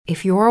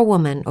If you're a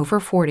woman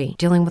over 40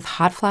 dealing with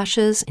hot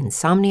flashes,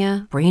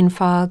 insomnia, brain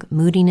fog,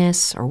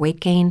 moodiness, or weight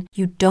gain,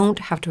 you don't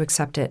have to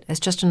accept it as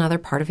just another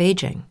part of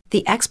aging.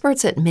 The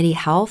experts at MIDI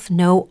Health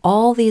know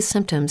all these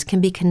symptoms can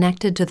be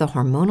connected to the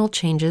hormonal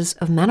changes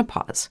of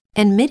menopause.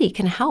 And MIDI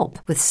can help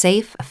with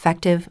safe,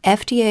 effective,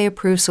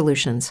 FDA-approved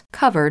solutions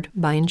covered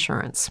by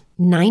insurance.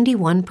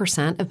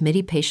 91% of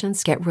MIDI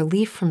patients get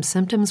relief from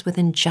symptoms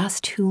within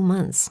just 2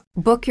 months.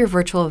 Book your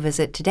virtual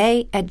visit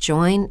today at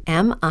joinmidi.com.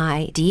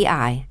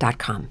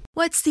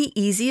 What's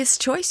the easiest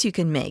choice you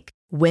can make?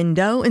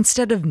 Window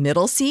instead of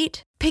middle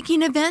seat?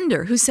 Picking a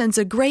vendor who sends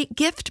a great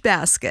gift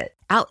basket?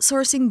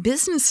 Outsourcing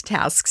business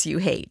tasks you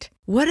hate?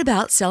 What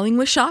about selling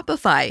with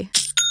Shopify?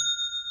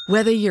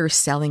 Whether you're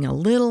selling a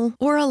little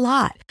or a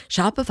lot,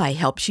 Shopify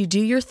helps you do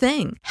your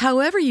thing,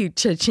 however you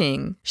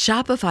cha-ching.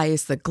 Shopify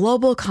is the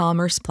global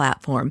commerce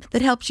platform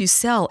that helps you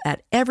sell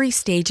at every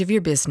stage of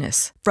your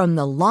business. From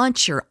the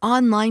launch your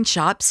online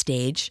shop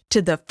stage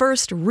to the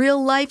first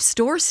real-life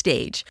store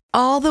stage,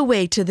 all the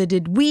way to the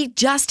did we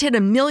just hit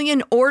a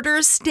million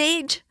orders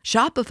stage.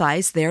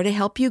 Shopify's there to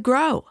help you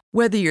grow.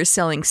 Whether you're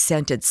selling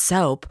scented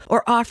soap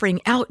or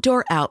offering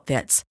outdoor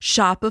outfits,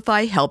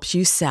 Shopify helps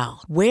you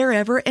sell.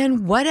 Wherever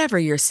and whatever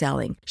you're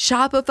selling,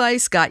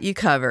 Shopify's got you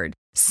covered.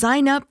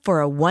 Sign up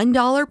for a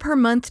 $1 per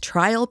month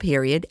trial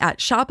period at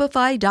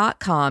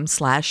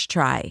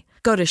shopify.com/try.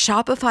 Go to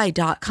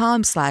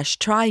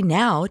shopify.com/try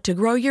now to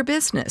grow your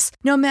business,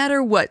 no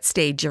matter what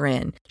stage you're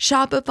in.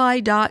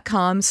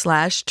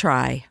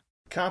 Shopify.com/try.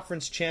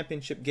 Conference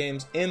championship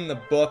games in the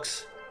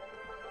books.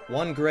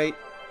 One great,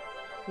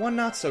 one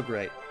not so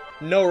great.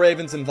 No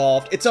Ravens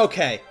involved. It's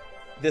okay.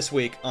 This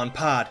week on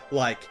Pod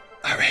Like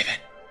a Raven.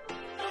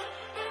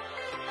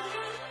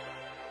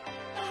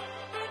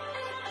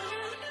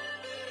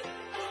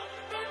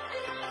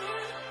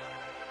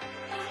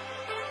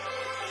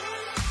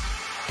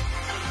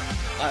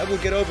 I will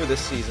get over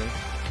this season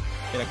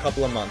in a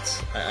couple of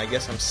months. I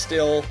guess I'm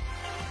still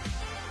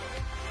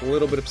a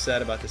little bit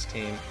upset about this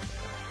team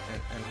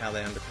and how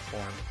they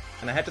underperformed.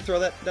 And I had to throw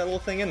that little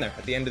thing in there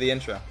at the end of the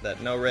intro, that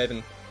no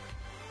Ravens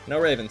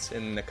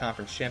in the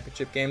conference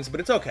championship games, but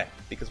it's okay,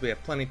 because we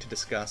have plenty to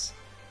discuss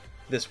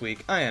this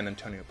week. I am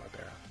Antonio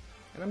Barbera,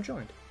 and I'm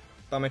joined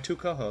by my two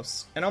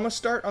co-hosts, and I'm going to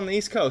start on the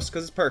East Coast,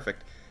 because it's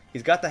perfect.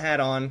 He's got the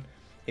hat on,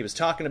 he was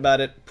talking about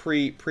it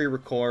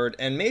pre-record,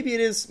 and maybe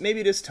it is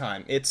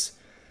time. It's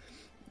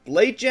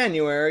late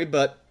January,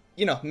 but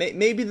you know,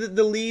 maybe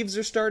the leaves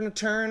are starting to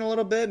turn a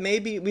little bit.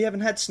 Maybe we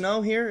haven't had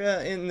snow here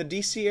in the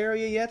DC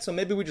area yet, so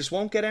maybe we just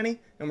won't get any,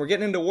 and we're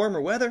getting into warmer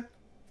weather.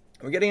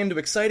 We're getting into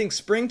exciting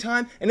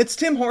springtime, and it's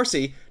Tim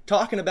Horsey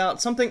talking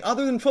about something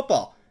other than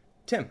football.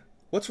 Tim,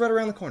 what's right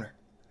around the corner?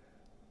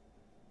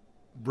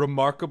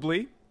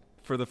 Remarkably,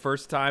 for the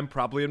first time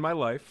probably in my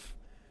life,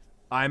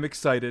 I'm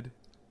excited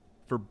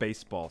for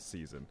baseball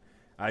season.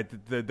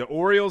 The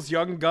Orioles'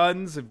 young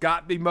guns have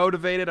got me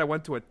motivated. I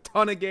went to a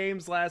ton of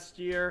games last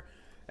year,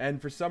 and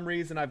for some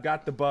reason I've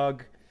got the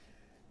bug.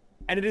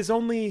 And it is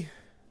only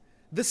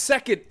the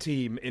second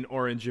team in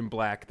orange and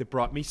black that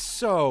brought me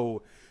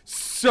so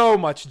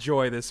much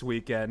joy this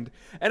weekend.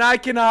 And I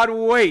cannot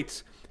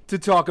wait to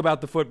talk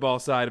about the football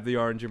side of the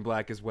orange and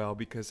black as well,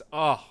 because,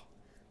 I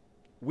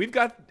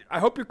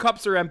hope your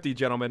cups are empty,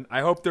 gentlemen.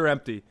 I hope they're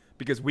empty,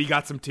 because we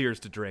got some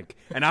tears to drink,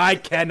 and I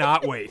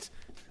cannot wait.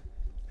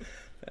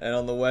 And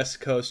on the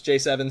West Coast,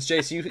 Jace Evans.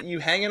 Jace, you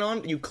hanging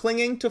on? You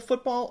clinging to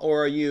football,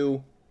 or are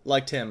you,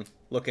 like Tim,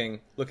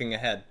 looking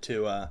ahead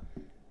to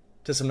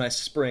some nice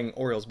spring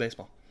Orioles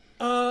baseball?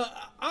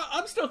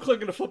 I'm still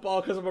clinging to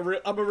football because I'm a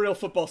real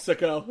football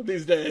sicko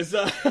these days.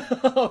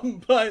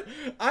 But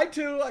I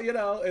too,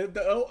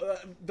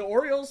 the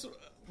Orioles,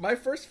 my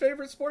first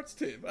favorite sports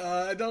team.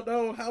 I don't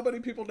know how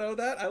many people know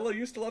that. I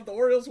used to love the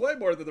Orioles way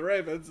more than the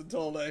Ravens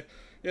until they,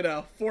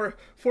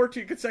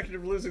 14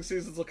 consecutive losing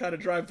seasons will kind of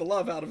drive the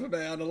love out of a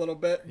man a little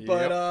bit. Yep.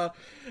 But,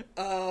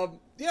 I'm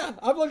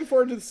looking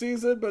forward to the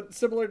season, but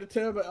similar to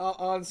Tim,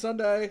 on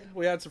Sunday,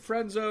 we had some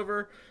friends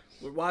over.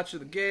 We're watching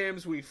the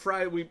games. My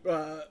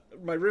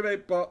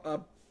roommate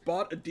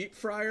bought a deep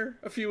fryer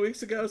a few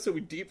weeks ago, so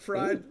we deep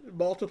fried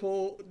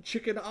multiple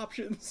chicken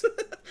options.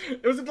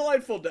 It was a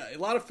delightful day. A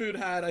lot of food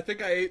had. I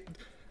think I ate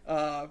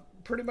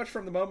pretty much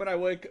from the moment I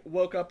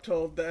woke up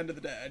till the end of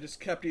the day. I just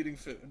kept eating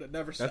food. It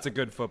never stopped. That's a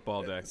good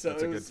football day. So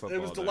it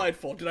was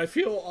delightful. Did I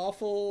feel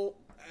awful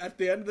at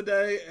the end of the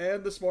day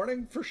and this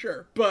morning? For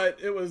sure. But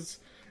it was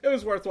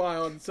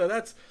worthwhile, and so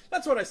that's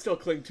what I still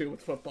cling to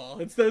with football.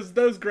 It's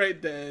those great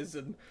days,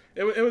 and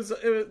it was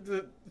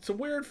some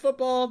weird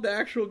football. The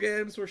actual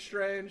games were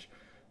strange,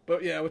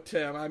 but yeah, with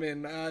Tim, I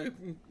mean, I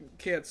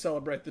can't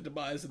celebrate the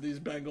demise of these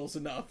Bengals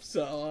enough.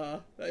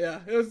 So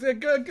it was a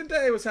good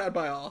day. It was had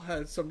by all.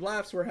 Some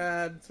laughs were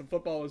had, some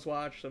football was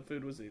watched, some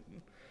food was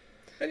eaten.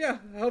 And yeah,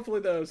 hopefully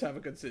those have a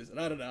good season.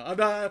 I don't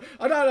know.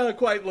 I'm not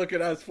quite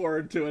looking as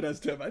forward to it as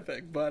Tim, I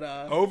think. But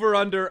over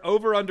under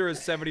is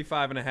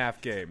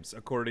 75.5 games,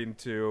 according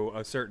to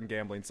a certain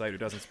gambling site who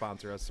doesn't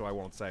sponsor us, so I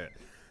won't say it.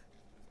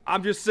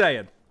 I'm just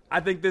saying, I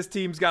think this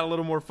team's got a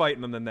little more fight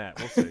in them than that.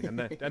 We'll see. And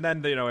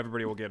then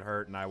everybody will get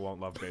hurt, and I won't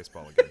love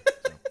baseball again.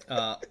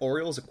 So.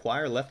 Orioles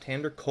acquire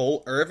left-hander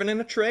Cole Irvin in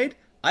a trade.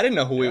 I didn't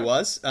know who he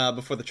was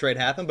before the trade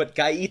happened, but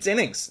guy eats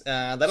innings.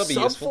 That'll be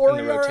useful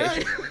in the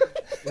rotation.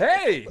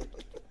 Hey.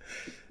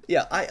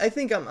 Yeah, I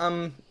think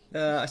I'm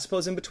I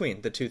suppose in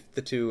between the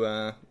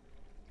two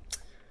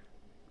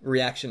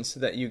reactions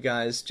that you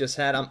guys just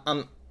had.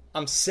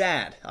 I'm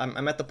sad.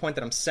 I'm at the point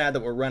that I'm sad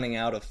that we're running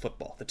out of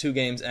football. The 2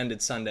 games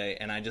ended Sunday,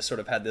 and I just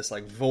sort of had this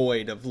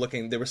void of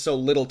looking. There was so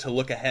little to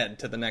look ahead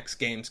to the next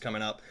games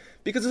coming up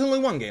because there's only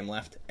 1 game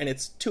left, and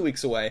it's 2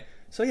 weeks away.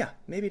 So yeah,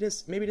 maybe it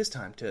is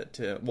time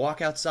to walk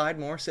outside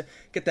more,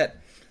 get that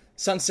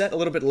sunset a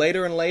little bit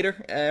later and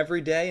later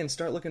every day, and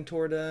start looking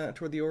toward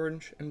the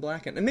orange and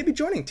black, and maybe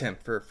joining Tim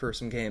for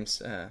some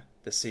games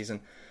this season.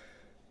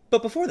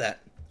 But before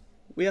that,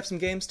 we have some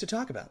games to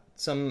talk about.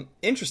 Some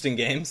interesting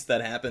games that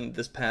happened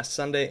this past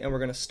Sunday, and we're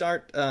going to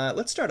start,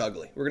 let's start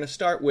ugly. We're going to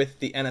start with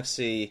the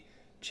NFC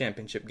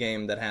Championship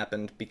game that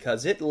happened,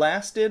 because it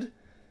lasted,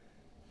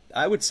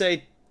 I would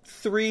say,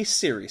 3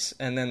 series,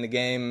 and then the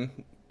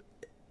game,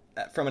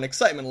 from an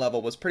excitement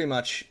level, was pretty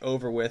much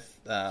over with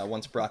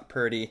once Brock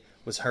Purdy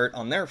was hurt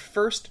on their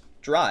first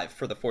drive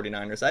for the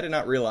 49ers. I did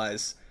not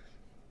realize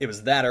it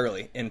was that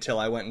early until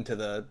I went into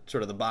the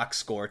sort of the box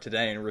score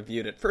today and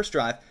reviewed it. First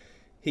drive,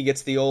 he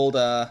gets the old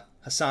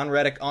Hassan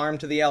Reddick arm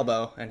to the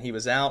elbow, and he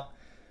was out.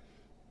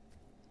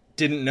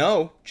 Didn't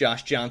know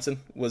Josh Johnson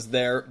was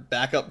their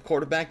backup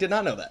quarterback. Did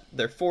not know that.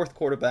 Their 4th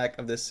quarterback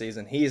of this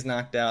season. He's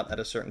knocked out at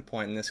a certain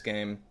point in this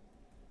game,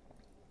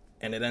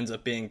 and it ends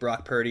up being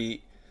Brock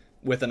Purdy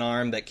with an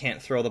arm that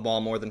can't throw the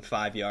ball more than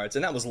 5 yards.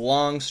 And that was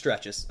long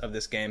stretches of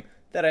this game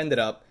that ended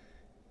up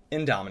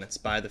in dominance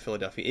by the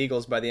Philadelphia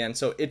Eagles by the end.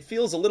 So it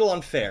feels a little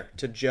unfair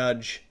to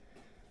judge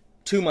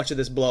too much of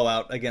this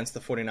blowout against the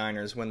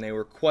 49ers when they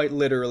were quite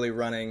literally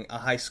running a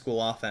high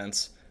school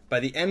offense by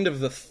the end of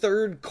the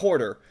 3rd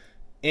quarter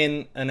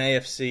in an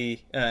NFC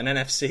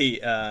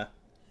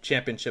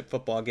championship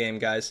football game,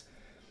 guys.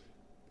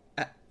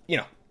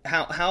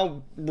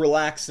 How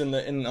relaxed on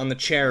the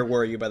chair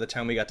were you by the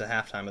time we got to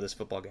halftime of this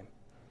football game?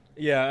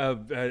 Yeah,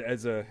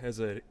 as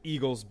a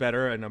Eagles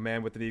bettor and a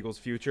man with an Eagles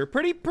future,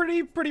 pretty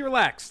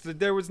relaxed.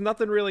 There was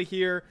nothing really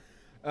here.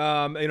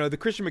 The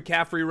Christian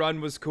McCaffrey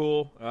run was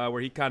cool,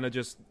 where he kind of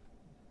just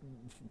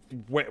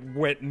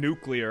went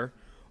nuclear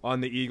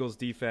on the Eagles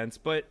defense.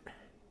 But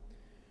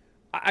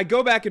I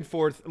go back and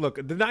forth.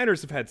 Look, the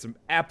Niners have had some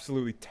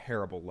absolutely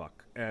terrible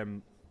luck.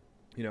 And,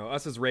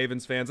 us as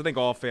Ravens fans, I think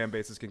all fan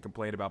bases can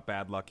complain about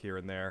bad luck here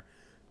and there.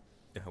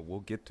 We'll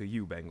get to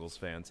you, Bengals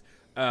fans,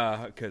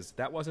 because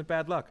that wasn't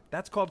bad luck.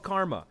 That's called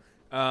karma.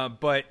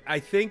 But I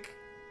think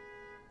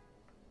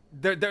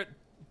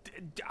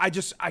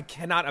I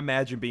cannot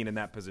imagine being in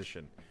that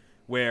position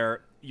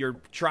where you're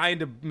trying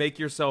to make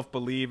yourself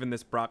believe in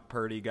this Brock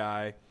Purdy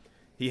guy.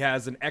 He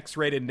has an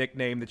X-rated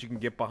nickname that you can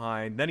get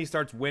behind. Then he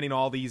starts winning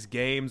all these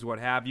games, what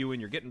have you,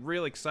 and you're getting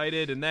real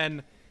excited. And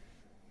then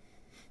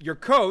your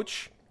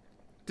coach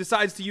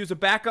decides to use a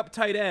backup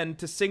tight end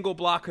to single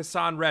block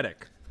Hassan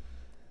Reddick.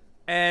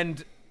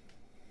 And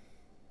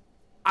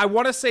I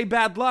want to say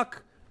bad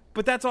luck,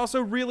 but that's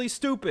also really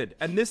stupid.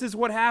 And this is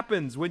what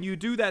happens when you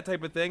do that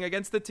type of thing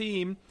against the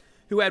team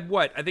who had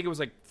I think it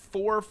was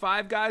 4 or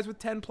 5 guys with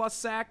 10-plus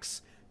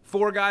sacks.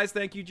 4 guys,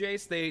 thank you,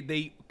 Jace.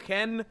 They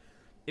can,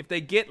 if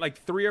they get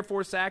 3 or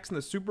 4 sacks in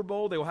the Super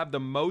Bowl, they will have the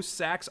most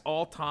sacks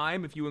all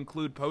time if you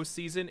include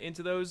postseason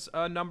into those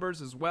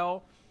numbers as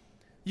well.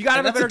 You got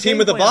to have a better team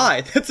with a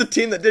bye. That's a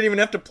team that didn't even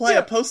have to play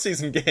a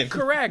postseason game.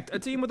 Correct. A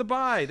team with a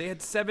bye. They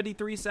had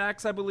 73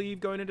 sacks, I believe,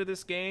 going into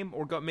this game,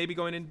 or maybe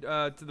going into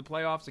the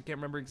playoffs. I can't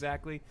remember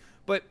exactly.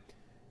 But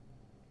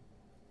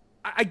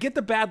I get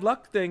the bad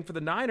luck thing for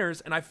the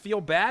Niners, and I feel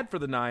bad for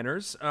the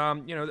Niners.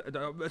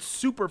 A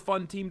super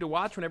fun team to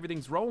watch when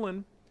everything's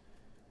rolling.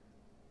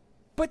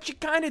 But you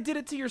kind of did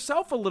it to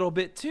yourself a little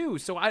bit too.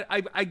 So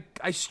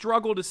I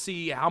struggle to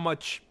see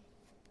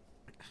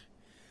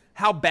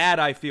how bad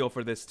I feel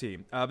for this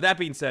team. That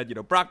being said,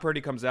 Brock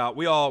Purdy comes out.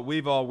 We've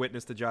all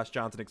witnessed the Josh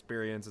Johnson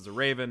experience as a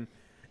Raven.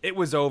 It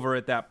was over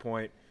at that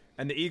point,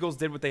 and the Eagles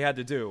did what they had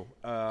to do.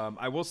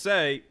 I will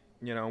say,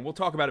 and we'll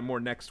talk about it more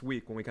next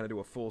week when we kind of do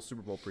a full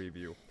Super Bowl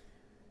preview.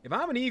 If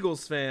I'm an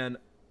Eagles fan,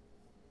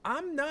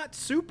 I'm not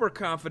super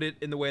confident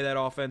in the way that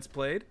offense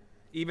played,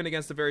 even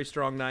against a very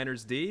strong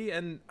Niners D,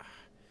 and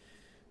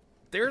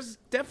there's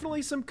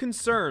definitely some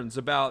concerns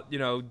about,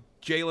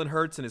 Jalen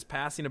Hurts and his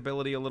passing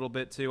ability a little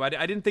bit too. I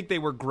didn't think they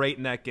were great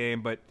in that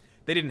game, but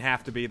they didn't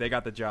have to be. They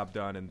got the job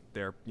done, and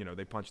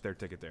they punched their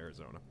ticket to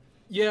Arizona.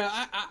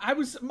 Yeah, I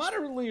was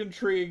moderately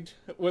intrigued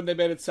when they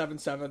made it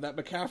 7-7. That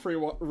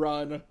McCaffrey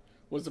run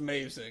was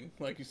amazing,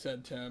 like you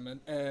said, Tim.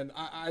 And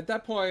at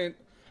that point,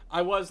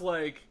 I was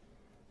like,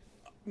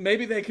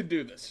 maybe they could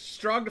do this.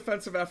 Strong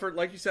defensive effort.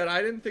 Like you said,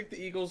 I didn't think the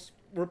Eagles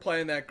were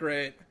playing that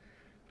great.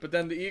 But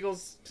then the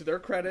Eagles, to their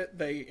credit,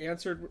 they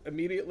answered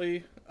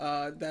immediately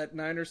that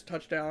Niners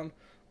touchdown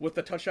with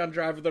the touchdown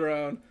drive of their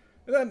own.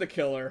 And then the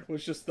killer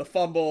was just the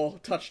fumble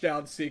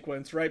touchdown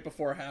sequence right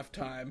before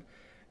halftime.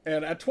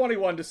 And at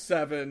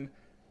 21-7,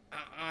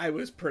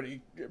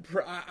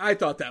 I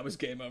thought that was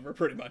game over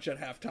pretty much at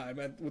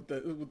halftime with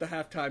the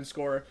halftime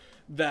score.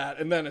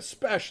 And then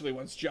especially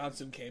once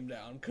Johnson came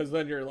down, because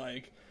then you're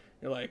like,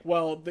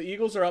 well, the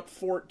Eagles are up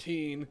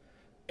 14,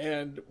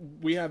 and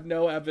we have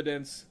no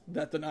evidence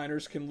that the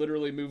Niners can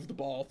literally move the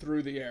ball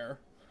through the air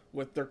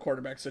with their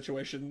quarterback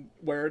situation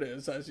where it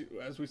is, as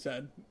we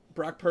said.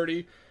 Brock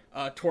Purdy,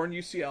 torn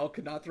UCL,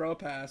 could not throw a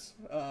pass.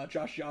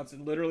 Josh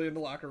Johnson literally in the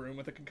locker room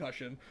with a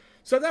concussion.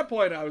 So at that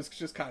point, I was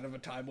just kind of a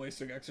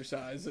time-wasting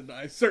exercise, and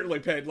I certainly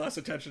paid less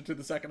attention to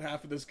the second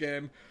half of this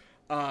game,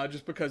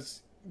 just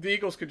because the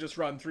Eagles could just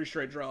run 3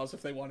 straight draws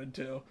if they wanted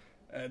to,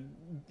 and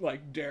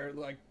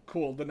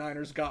cool, the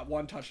Niners got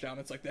 1 touchdown.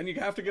 It's like, then you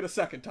have to get a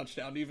second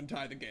touchdown to even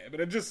tie the game, and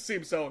it just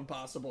seemed so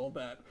impossible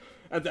that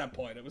at that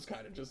point it was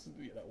kind of just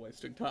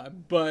wasting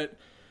time. But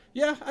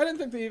yeah, I didn't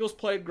think the Eagles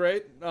played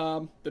great.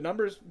 The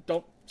numbers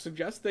don't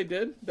suggest they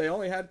did. They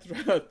only had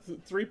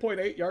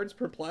 3.8 yards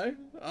per play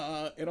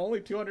and only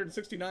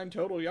 269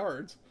 total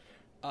yards,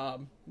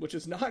 which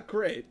is not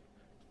great.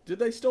 Did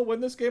they still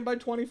win this game by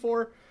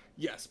 24?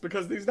 Yes,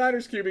 because these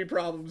Niners QB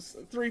problems,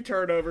 3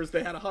 turnovers,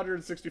 they had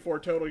 164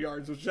 total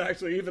yards, which is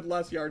actually even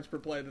less yards per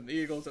play than the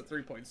Eagles at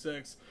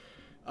 3.6.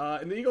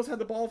 And the Eagles had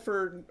the ball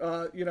for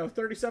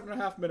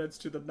 37.5 minutes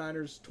to the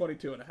Niners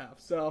 22.5.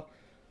 So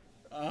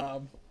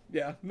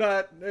yeah,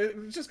 it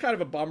was just kind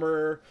of a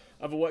bummer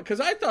of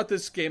because I thought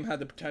this game had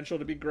the potential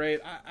to be great.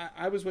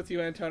 I was with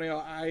you, Antonio.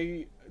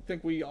 I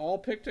think we all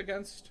picked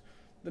against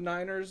the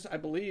Niners, I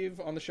believe,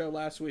 on the show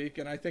last week,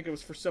 and I think it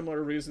was for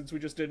similar reasons. We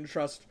just didn't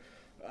trust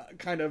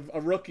kind of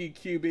a rookie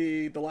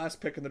QB, the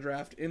last pick in the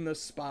draft, in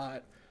this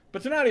spot.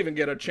 But to not even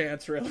get a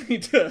chance, really,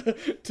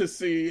 to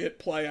see it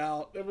play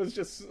out, it was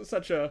just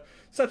such a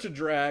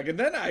drag. And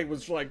then I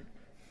was like,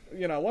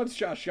 once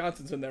Josh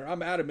Johnson's in there, I'm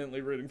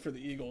adamantly rooting for the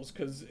Eagles,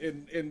 because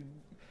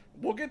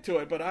we'll get to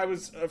it, but I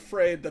was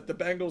afraid that the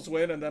Bengals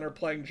win and then are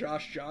playing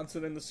Josh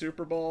Johnson in the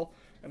Super Bowl,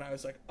 and I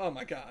was like, oh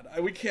my God,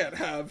 we can't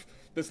have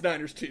this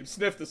Niners team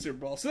sniff the Super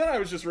Bowl. So then I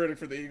was just rooting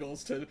for the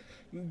Eagles to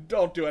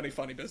don't do any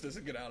funny business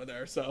and get out of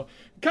there. So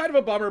kind of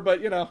a bummer,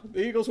 but the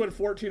Eagles went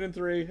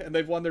 14-3, and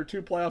they've won their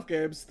 2 playoff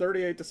games,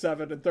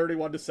 38-7 and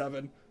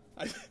 31-7.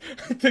 I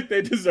think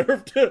they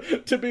deserve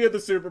to be in the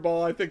Super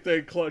Bowl. I think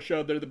they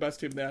showed they're the best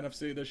team in the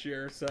NFC this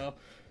year. So,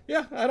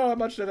 yeah, I don't have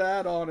much to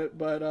add on it,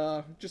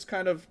 but just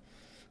kind of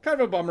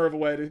a bummer of a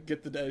way to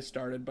get the day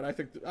started. But I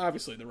think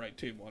obviously the right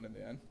team won in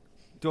the end.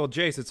 Well,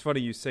 Jace, it's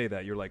funny you say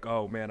that. You're like,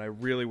 oh man, I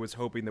really was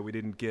hoping that we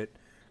didn't get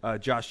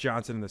Josh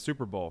Johnson in the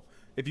Super Bowl.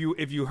 If you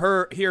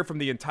hear from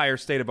the entire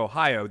state of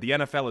Ohio, the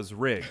NFL is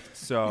rigged,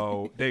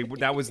 so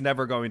that was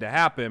never going to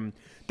happen.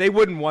 They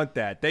wouldn't want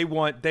that. They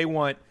want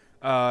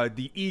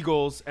the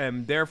Eagles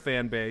and their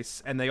fan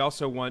base, and they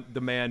also want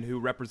the man who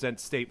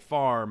represents State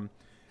Farm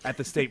at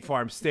the State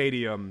Farm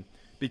Stadium,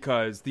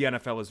 because the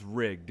NFL is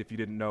rigged, if you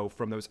didn't know,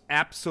 from those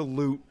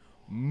absolute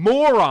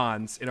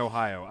morons in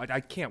Ohio.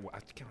 I can't.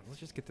 Let's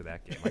just get to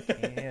that game. I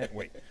can't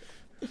wait.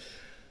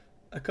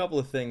 A couple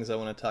of things I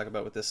want to talk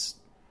about with this,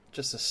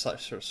 just to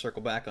sort of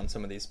circle back on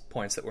some of these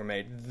points that were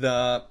made.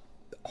 The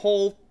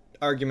whole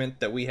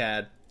argument that we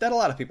had, that a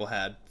lot of people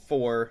had,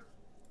 for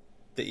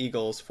the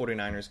Eagles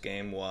 49ers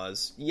game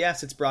was,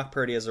 yes, it's Brock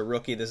Purdy as a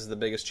rookie. This is the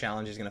biggest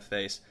challenge he's going to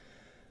face.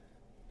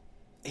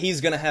 He's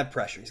going to have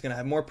pressure. He's going to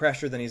have more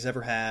pressure than he's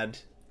ever had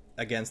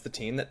against the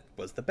team that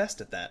was the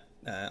best at that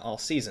all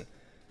season.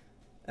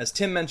 As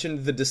Tim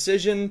mentioned, the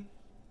decision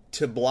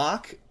to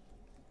block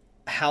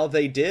how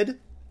they did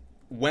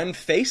when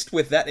faced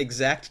with that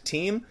exact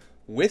team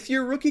with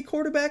your rookie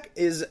quarterback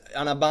is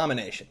an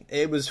abomination.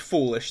 It was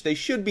foolish. They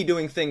should be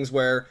doing things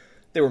where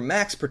they were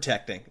max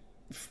protecting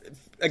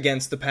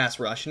against the pass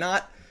rush,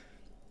 not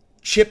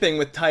chipping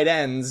with tight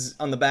ends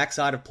on the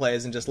backside of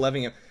plays and just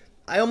leaving him.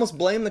 I almost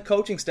blame the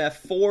coaching staff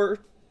for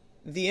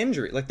the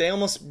injury. Like, they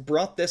almost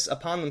brought this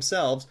upon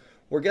themselves,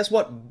 where guess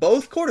what?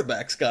 Both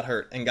quarterbacks got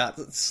hurt and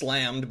got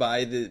slammed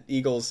by the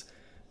Eagles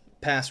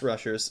pass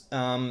rushers.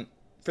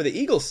 For the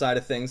Eagles side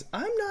of things,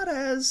 I'm not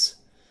as,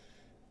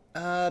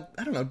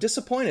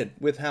 disappointed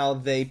with how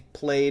they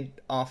played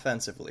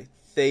offensively.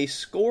 They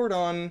scored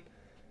on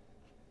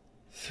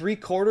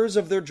 3/4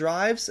 of their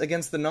drives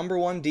against the number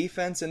 1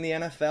 defense in the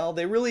NFL.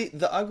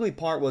 The ugly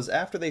part was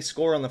after they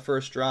score on the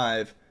first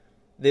drive,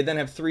 they then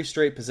have 3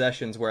 straight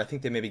possessions where I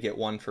think they maybe get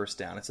 1 first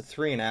down. It's a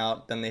 3 and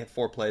out, then they have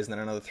 4 plays, and then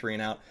another 3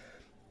 and out.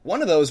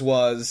 One of those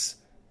was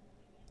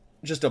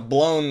just a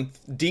blown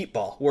deep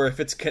ball, where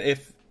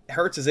if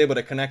Hurts is able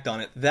to connect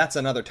on it, that's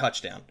another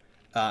touchdown.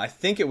 I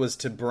think it was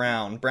to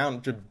Brown.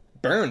 Brown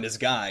burned his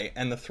guy,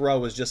 and the throw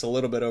was just a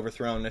little bit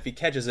overthrown. And if he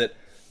catches it,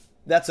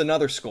 that's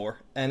another score.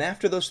 And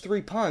after those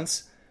 3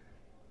 punts,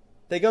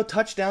 they go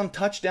touchdown,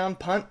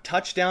 punt,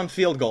 touchdown,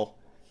 field goal,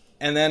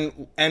 and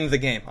then end the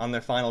game on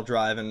their final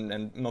drive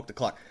and milk the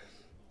clock.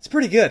 It's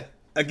pretty good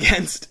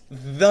against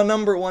the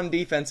number 1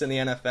 defense in the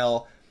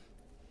NFL.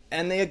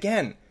 And they,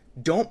 again,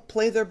 don't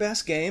play their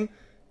best game,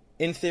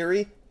 in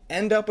theory,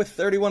 end up with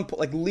 31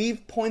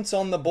 leave points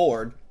on the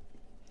board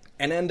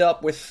and end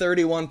up with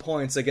 31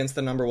 points against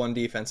the number 1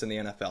 defense in the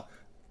NFL.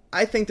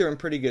 I think they're in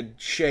pretty good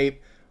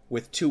shape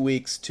with 2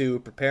 weeks to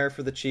prepare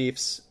for the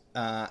Chiefs.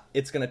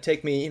 It's going to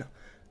take me,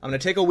 I'm going to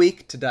take a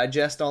week to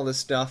digest all this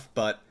stuff,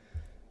 but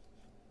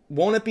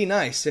won't it be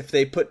nice if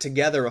they put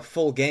together a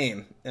full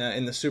game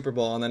in the Super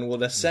Bowl and then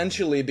would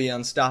essentially be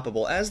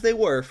unstoppable, as they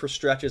were for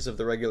stretches of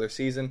the regular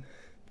season?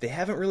 They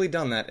haven't really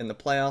done that in the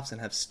playoffs and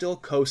have still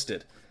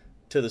coasted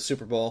to the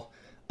Super Bowl.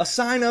 A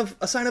sign of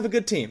a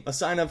good team, a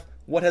sign of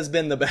what has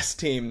been the best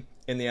team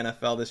in the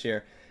NFL this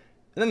year.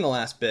 And then the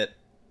last bit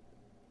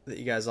that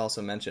you guys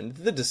also mentioned,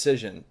 the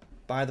decision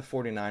by the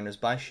 49ers,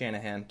 by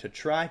Shanahan, to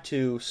try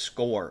to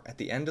score at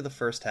the end of the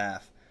first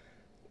half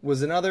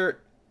was another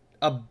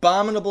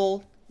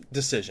abominable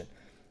decision.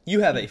 You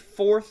have a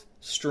fourth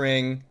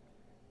string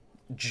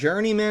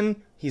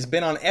journeyman. He's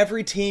been on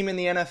every team in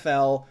the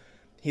NFL.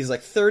 He's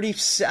like 30,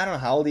 I don't know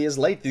how old he is,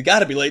 he's got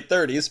to be late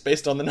 30s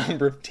based on the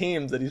number of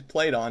teams that he's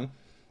played on.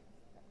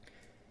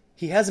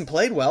 He hasn't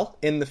played well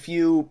in the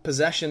few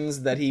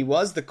possessions that he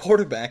was the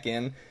quarterback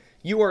in.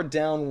 You are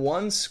down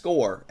one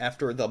score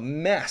after the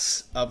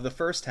mess of the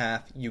first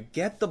half. You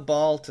get the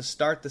ball to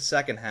start the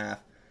second half.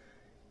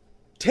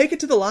 Take it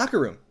to the locker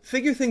room.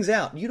 Figure things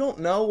out. You don't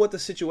know what the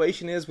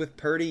situation is with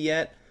Purdy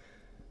yet.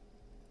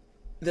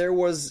 There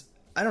was,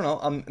 I don't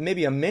know,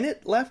 maybe a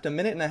minute left, a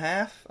minute and a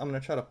half. I'm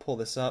going to try to pull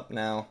this up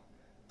now.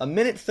 A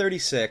minute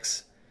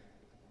 36.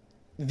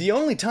 The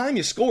only time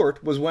you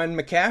scored was when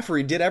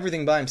McCaffrey did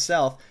everything by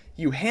himself.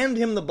 You hand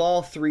him the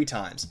ball 3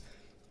 times.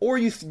 Or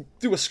you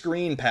threw a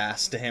screen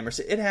pass to him.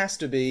 It has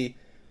to be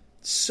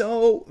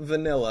so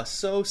vanilla,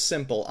 so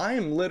simple. I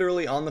am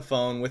literally on the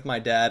phone with my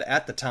dad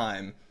at the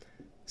time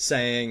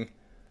saying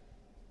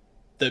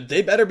that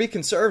they better be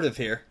conservative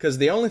here, because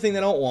the only thing they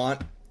don't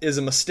want is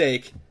a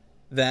mistake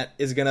that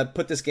is going to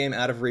put this game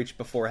out of reach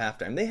before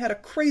halftime. They had a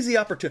crazy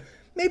opportunity.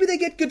 Maybe they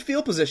get good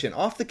field position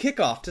off the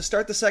kickoff to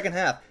start the second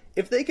half.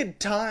 If they could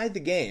tie the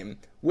game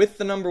with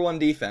the number 1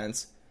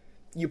 defense,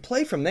 you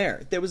play from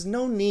there. There was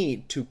no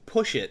need to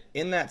push it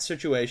in that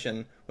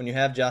situation when you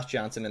have Josh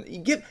Johnson. And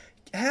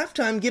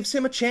halftime gives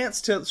him a chance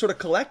to sort of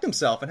collect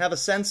himself and have a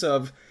sense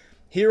of,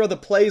 here are the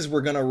plays we're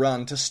going to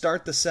run to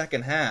start the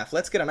second half.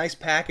 Let's get a nice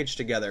package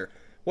together.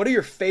 What are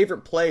your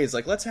favorite plays?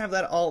 Let's have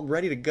that all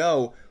ready to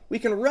go. We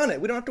can run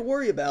it. We don't have to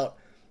worry about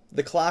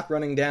the clock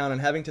running down and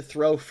having to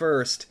throw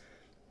first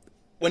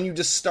when you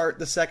just start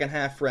the second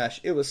half fresh.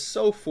 It was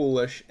so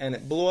foolish, and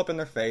it blew up in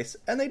their face,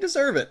 and they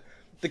deserve it.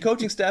 The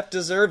coaching staff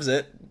deserves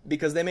it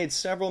because they made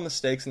several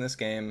mistakes in this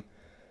game,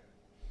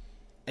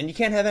 and you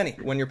can't have any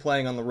when you're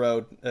playing on the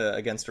road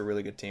against a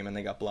really good team, and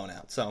they got blown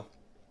out. So,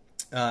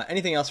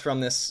 anything else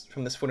from this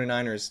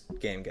 49ers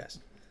game, guys?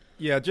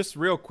 Yeah, just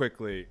real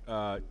quickly.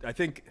 I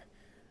think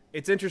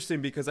it's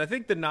interesting because I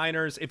think the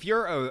Niners, if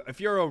you're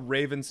a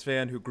Ravens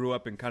fan who grew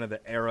up in kind of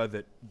the era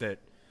that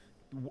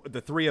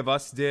the three of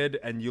us did,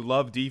 and you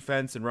love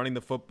defense and running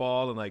the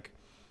football, and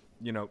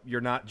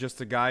you're not just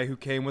a guy who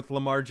came with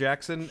Lamar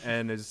Jackson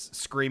and is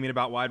screaming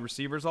about wide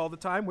receivers all the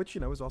time, which,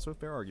 is also a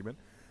fair argument.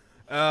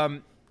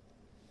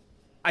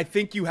 I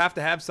think you have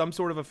to have some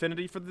sort of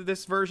affinity for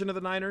this version of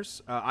the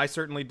Niners. I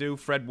certainly do.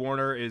 Fred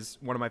Warner is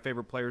one of my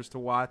favorite players to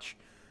watch.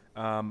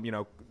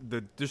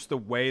 Just the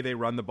way they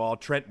run the ball.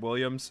 Trent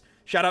Williams.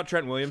 Shout out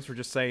Trent Williams for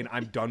just saying,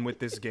 I'm done with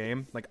this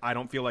game. I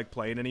don't feel like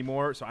playing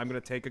anymore, so I'm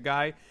going to take a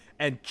guy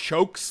and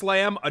choke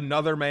slam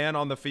another man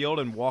on the field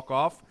and walk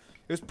off.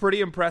 It was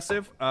pretty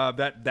impressive.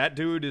 That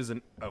dude is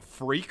a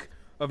freak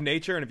of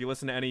nature, and if you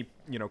listen to any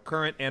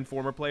current and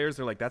former players,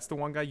 they're like, that's the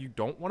one guy you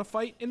don't want to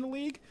fight in the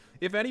league,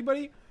 if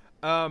anybody.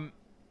 And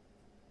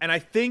I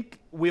think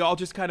we all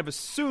just kind of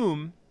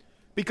assume,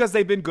 because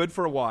they've been good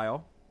for a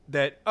while,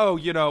 that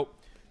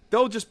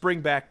they'll just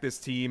bring back this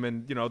team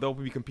and they'll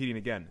be competing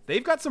again.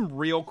 They've got some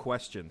real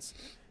questions.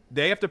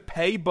 They have to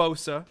pay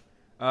Bosa.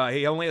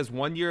 He only has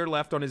 1 year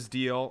left on his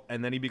deal,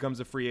 and then he becomes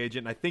a free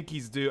agent. And I think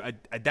he's due.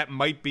 That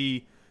might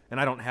be. And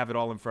I don't have it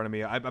all in front of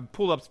me. I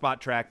pulled up Spot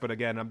Track, but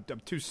again, I'm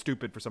too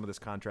stupid for some of this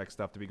contract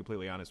stuff, to be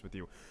completely honest with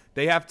you.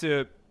 They have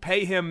to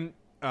pay him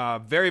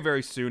very,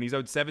 very soon. He's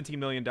owed $17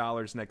 million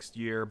next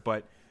year,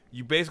 but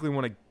you basically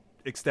want to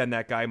extend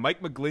that guy.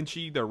 Mike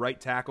McGlinchey, their right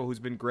tackle, who's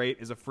been great,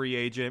 is a free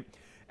agent,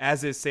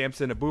 as is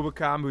Samson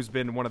Ebukam, who's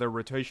been one of their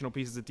rotational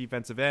pieces at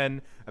defensive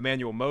end.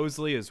 Emmanuel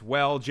Mosley as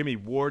well. Jimmy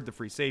Ward, the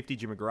free safety.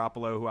 Jimmy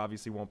Garoppolo, who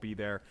obviously won't be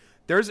there.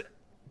 There's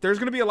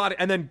going to be a lot of –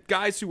 and then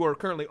guys who are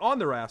currently on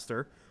the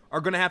roster – are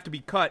going to have to be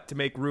cut to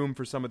make room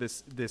for some of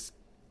this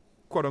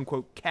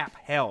quote-unquote cap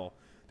hell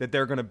that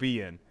they're going to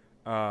be in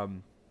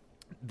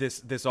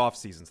this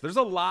offseason. So there's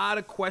a lot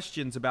of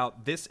questions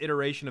about this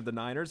iteration of the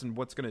Niners and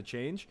what's going to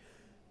change.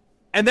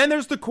 And then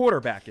there's the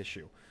quarterback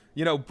issue.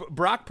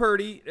 Brock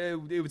Purdy,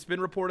 it's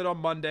been reported on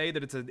Monday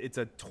that it's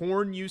a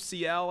torn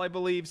UCL, I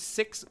believe.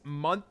 6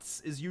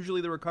 months is usually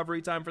the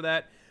recovery time for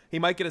that. He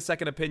might get a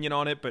second opinion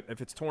on it, but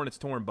if it's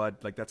torn, bud.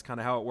 That's kind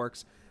of how it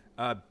works.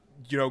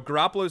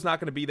 Garoppolo's not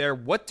going to be there.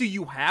 What do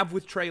you have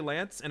with Trey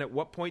Lance? And at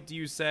what point do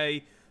you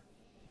say,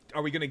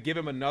 are we going to give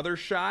him another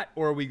shot,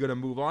 or are we going to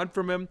move on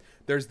from him?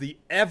 There's the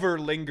ever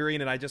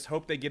lingering, and I just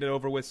hope they get it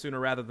over with sooner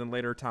rather than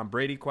later, Tom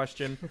Brady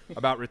question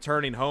about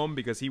returning home,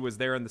 because he was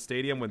there in the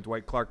stadium when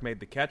Dwight Clark made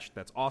the catch.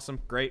 That's awesome.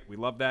 Great. We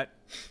love that.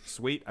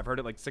 Sweet. I've heard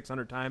it like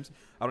 600 times.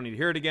 I don't need to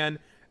hear it again.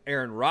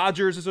 Aaron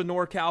Rodgers is a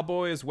NorCal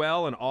boy as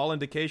well, and all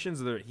indications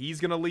that he's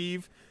going to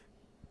leave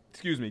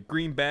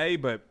Green Bay,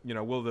 but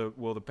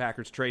will the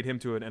Packers trade him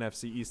to an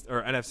NFC East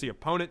or NFC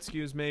opponent,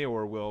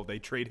 or will they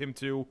trade him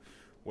to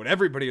what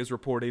everybody is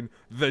reporting,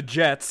 the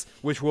Jets,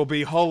 which will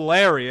be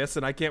hilarious,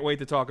 and I can't wait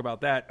to talk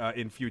about that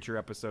in future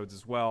episodes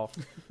as well.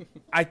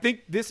 I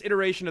think this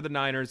iteration of the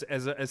Niners,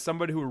 as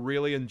somebody who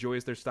really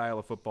enjoys their style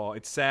of football,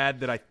 it's sad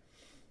that I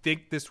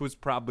think this was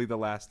probably the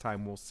last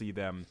time we'll see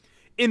them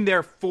in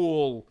their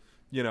full,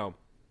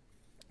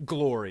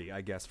 glory,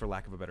 I guess, for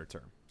lack of a better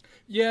term.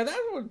 Yeah,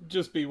 that would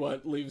just be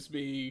what leaves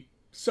me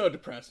so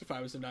depressed if I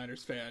was a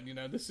Niners fan.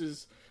 This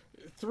is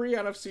 3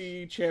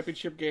 NFC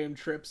championship game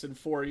trips in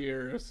 4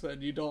 years,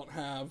 and you don't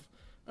have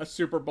a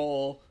Super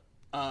Bowl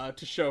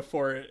to show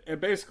for it. And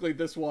basically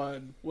this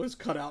one was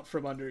cut out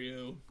from under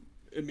you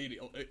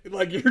immediately.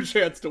 Like, your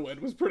chance to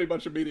win was pretty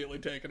much immediately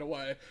taken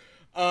away.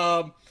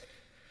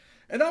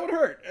 And that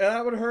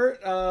would hurt.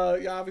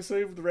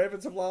 Obviously, the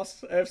Ravens have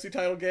lost AFC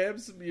title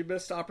games. You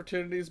missed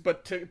opportunities,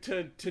 but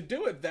to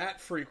do it that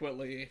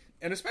frequently,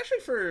 and especially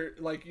for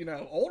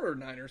older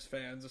Niners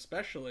fans,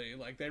 especially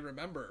they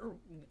remember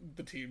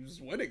the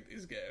teams winning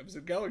these games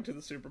and going to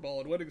the Super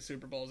Bowl and winning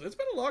Super Bowls. It's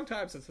been a long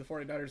time since the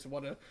 49ers have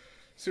won a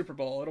Super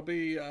Bowl. It'll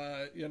be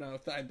I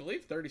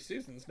believe 30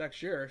 seasons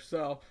next year.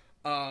 So.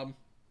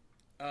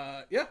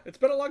 It's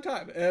been a long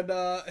time, and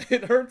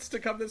it hurts to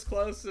come this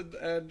close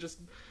and just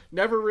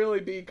never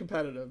really be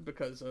competitive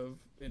because of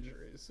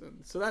injuries, and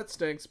so that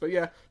stinks. But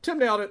yeah, Tim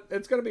nailed it.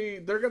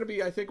 They're gonna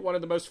be, I think, one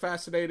of the most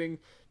fascinating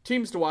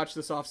teams to watch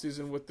this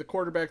offseason with the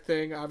quarterback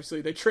thing.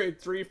 Obviously, they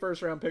trade 3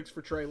 first-round picks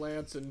for Trey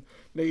Lance, and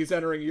he's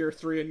entering year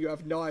 3, and you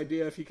have no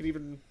idea if he can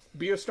even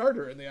be a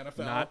starter in the NFL.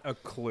 Not a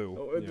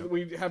clue. Yeah.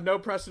 We have no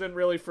precedent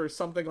really for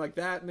something like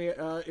that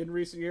in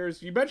recent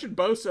years. You mentioned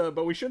Bosa,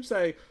 but we should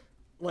say,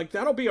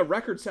 that'll be a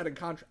record-setting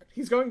contract.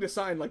 He's going to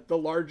sign, the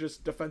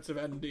largest defensive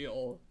end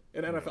deal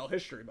in NFL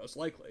history, most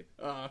likely,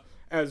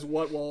 as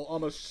what will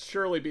almost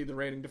surely be the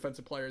reigning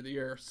defensive player of the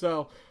year.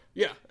 So,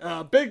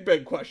 yeah,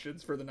 big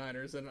questions for the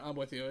Niners, and I'm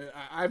with you.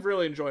 I've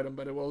really enjoyed them,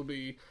 but it will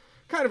be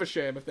kind of a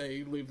shame if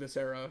they leave this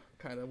era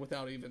kind of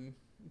without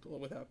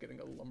getting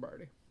a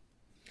Lombardi.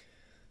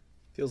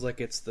 Feels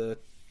like it's the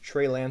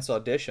Trey Lance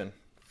audition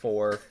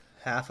for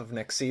half of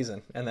next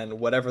season, and then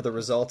whatever the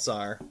results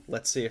are,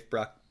 let's see if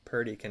Brock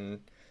Purdy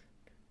can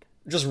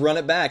just run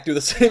it back, do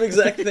the same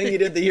exact thing he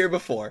did the year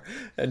before,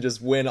 and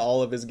just win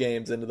all of his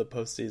games into the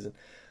postseason.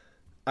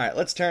 All right,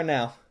 let's turn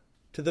now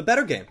to the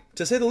better game,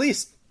 to say the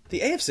least,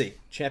 the AFC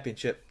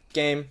Championship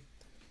game,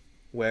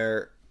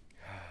 where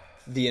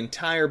the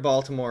entire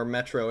Baltimore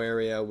metro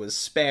area was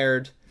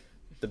spared,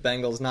 the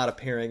Bengals not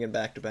appearing in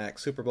back-to-back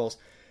Super Bowls.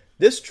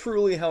 This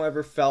truly,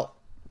 however, felt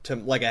to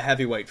like a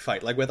heavyweight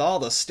fight, with all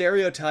the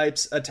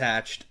stereotypes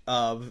attached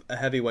of a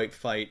heavyweight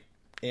fight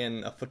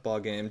in a football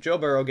game. Joe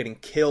Burrow getting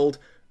killed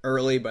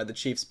early by the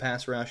Chiefs'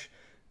 pass rush.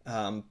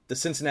 The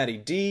Cincinnati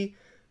D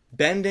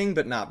bending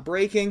but not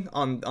breaking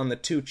on the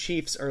 2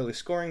 Chiefs' early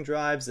scoring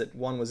drives. That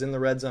one was in the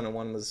red zone and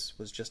one was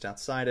just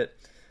outside it.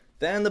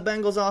 Then the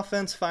Bengals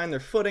offense find their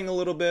footing a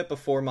little bit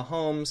before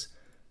Mahomes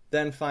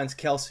then finds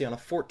Kelce on a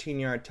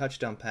 14-yard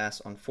touchdown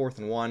pass on 4th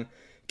and 1.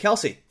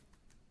 Kelce,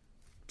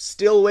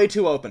 still way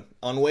too open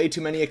on way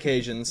too many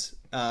occasions.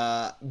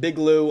 Big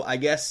Lou, I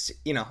guess,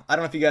 I don't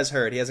know if you guys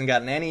heard, he hasn't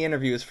gotten any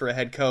interviews for a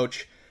head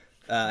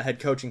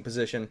coaching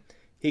position.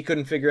 He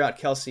couldn't figure out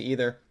Kelce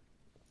either.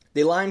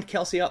 They lined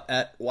Kelce up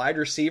at wide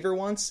receiver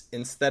once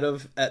instead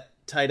of at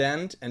tight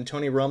end, and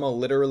Tony Romo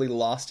literally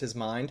lost his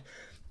mind.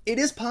 It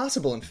is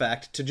possible, in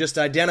fact, to just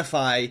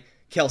identify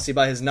Kelce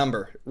by his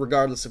number,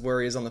 regardless of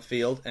where he is on the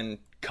field, and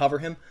cover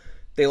him.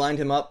 They lined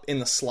him up in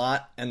the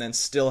slot and then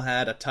still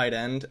had a tight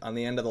end on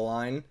the end of the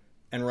line.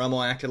 And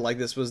Romo acted like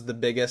this was the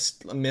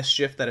biggest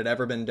mischief that had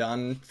ever been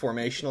done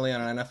formationally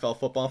on an NFL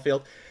football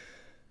field.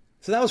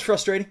 So that was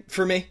frustrating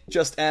for me,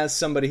 just as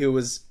somebody who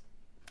was,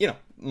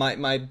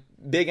 my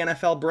big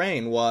NFL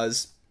brain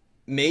was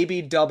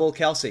maybe double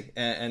Kelce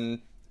and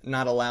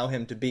not allow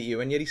him to beat you.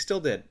 And yet he still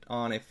did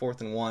on a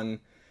 4th and 1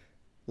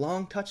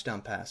 long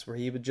touchdown pass where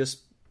he would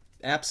just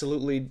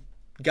absolutely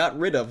got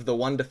rid of the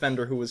one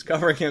defender who was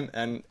covering him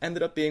and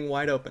ended up being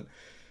wide open.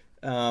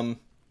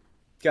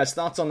 Guys,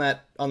 thoughts on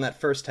that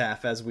first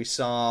half as we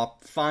saw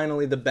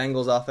finally the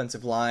Bengals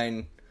offensive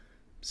line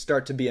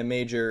start to be a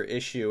major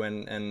issue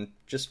and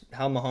just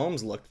how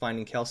Mahomes looked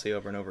finding Kelce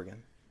over and over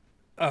again?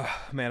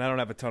 Man, I don't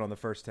have a ton on the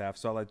first half,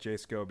 so I'll let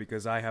Jace go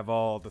because I have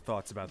all the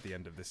thoughts about the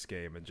end of this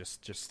game and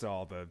just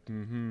all the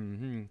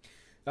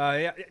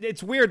yeah,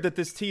 it's weird that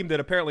this team that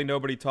apparently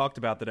nobody talked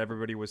about that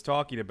everybody was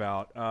talking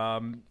about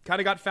kind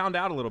of got found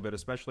out a little bit,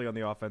 especially on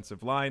the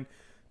offensive line.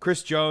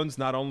 Chris Jones,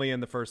 not only in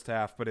the first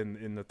half but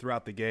in the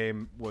throughout the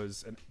game,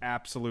 was an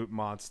absolute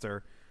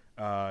monster.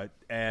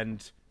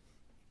 And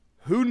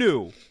who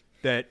knew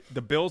that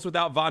the Bills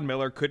without Von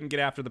Miller couldn't get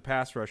after the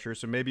pass rusher,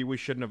 so maybe we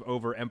shouldn't have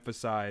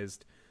overemphasized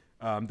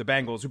the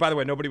Bengals, who, by the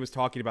way, nobody was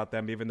talking about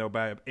them, even though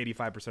about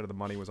 85% of the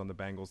money was on the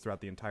Bengals throughout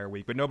the entire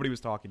week, but nobody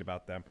was talking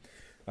about them.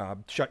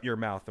 Shut your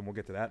mouth, and we'll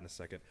get to that in a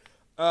second.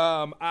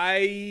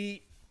 I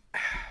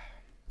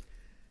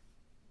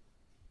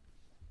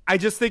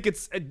just think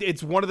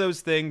it's one of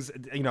those things.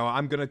 You know,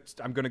 I'm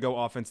gonna go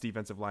offense,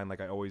 defensive line like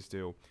I always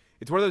do.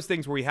 It's one of those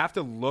things where we have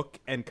to look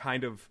and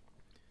kind of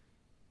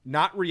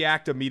not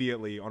react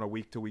immediately on a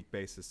week-to-week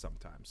basis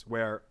sometimes,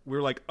 where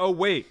we're like, oh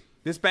wait,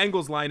 this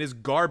Bengals line is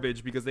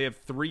garbage because they have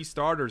 3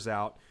 starters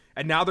out,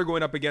 and now they're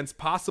going up against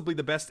possibly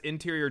the best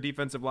interior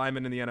defensive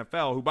lineman in the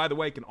NFL, who, by the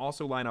way, can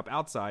also line up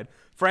outside.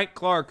 Frank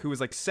Clark, who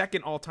is like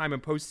second all-time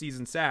in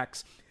postseason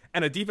sacks,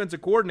 and a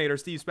defensive coordinator,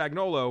 Steve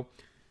Spagnuolo,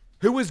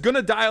 who is going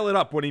to dial it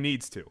up when he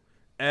needs to.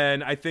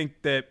 And I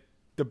think that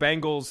the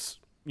Bengals,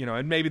 you know,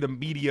 and maybe the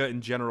media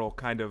in general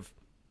kind of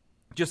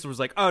just was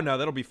like, oh, no,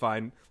 that'll be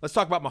fine. Let's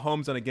talk about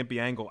Mahomes on a gimpy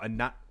ankle and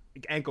not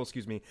the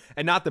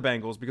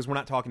Bengals, because we're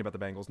not talking about the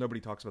Bengals. Nobody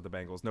talks about the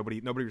Bengals.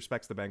 Nobody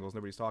respects the Bengals.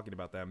 Nobody's talking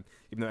about them,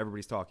 even though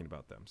everybody's talking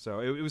about them.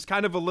 So it was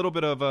kind of a little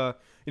bit of a,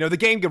 you know, the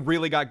game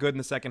really got good in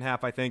the second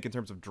half, I think, in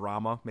terms of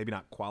drama, maybe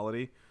not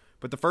quality.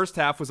 But the first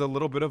half was a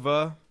little bit of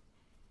a,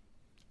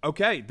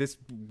 okay,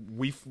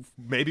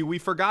 maybe we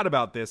forgot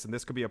about this, and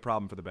this could be a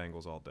problem for the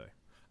Bengals all day.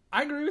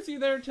 I agree with you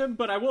there, Tim,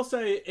 but I will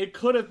say it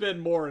could have been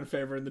more in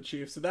favor of the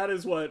Chiefs. So that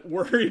is what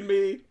worried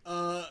me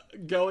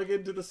going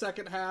into the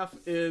second half.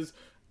 Is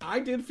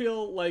I did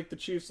feel like the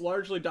Chiefs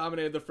largely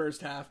dominated the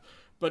first half,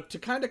 but to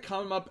kind of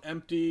come up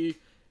empty,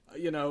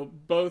 you know,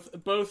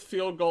 both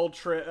field goal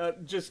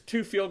just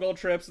 2 field goal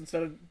trips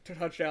instead of 2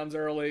 touchdowns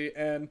early,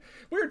 and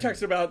we were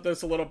texting about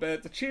this a little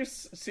bit. The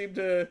Chiefs seem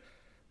to,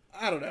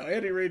 I don't know,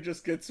 Andy Reid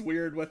just gets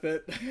weird with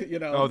it, you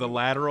know. Oh, the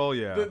lateral,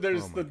 yeah.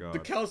 There's the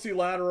Kelce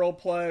lateral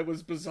play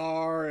was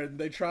bizarre, and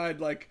they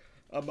tried like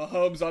a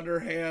Mahomes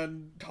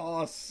underhand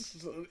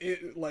toss,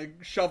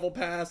 like shovel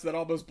pass that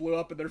almost blew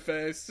up in their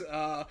face.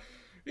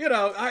 You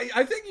know,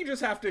 I think you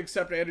just have to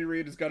accept Andy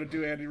Reid has got to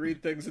do Andy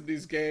Reid things in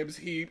these games.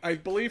 He, I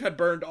believe, had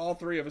burned all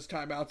 3 of his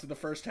timeouts in the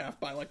first half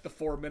by like the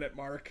 4-minute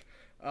mark.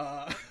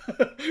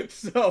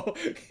 So,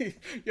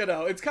 you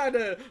know, it's kind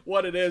of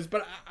what it is.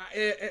 But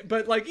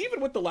but like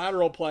even with the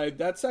lateral play,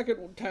 that second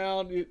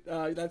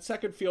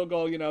field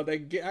goal, you know,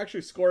 they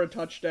actually score a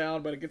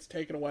touchdown, but it gets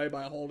taken away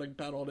by a holding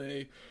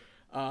penalty.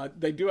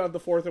 They do have the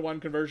 4th and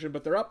 1 conversion,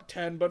 but they're up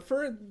 10. But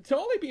to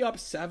only be up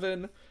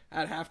 7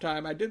 at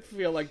halftime, I did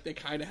feel like they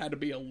kind of had to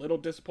be a little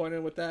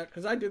disappointed with that,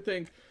 because I did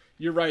think,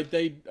 you're right,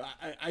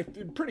 I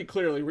pretty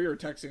clearly we were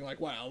texting like,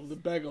 wow, the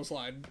Bengals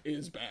line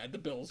is bad. The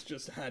Bills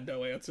just had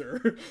no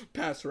answer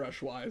pass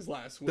rush wise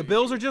last week. The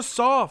Bills are just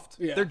soft.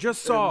 Yeah. They're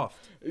just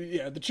soft.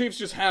 And, the Chiefs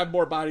just have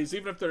more bodies,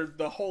 even if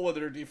the whole of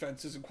their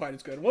defense isn't quite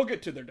as good. And we'll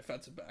get to their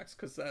defensive backs,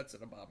 because that's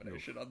an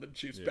abomination on the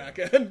Chiefs' back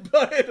end.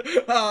 But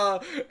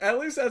at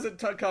least as it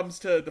comes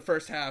to the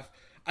first half,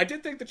 I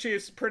did think the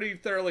Chiefs pretty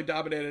thoroughly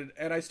dominated,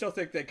 and I still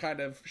think they kind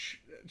of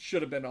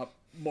should have been up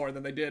more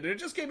than they did. And it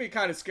just gave me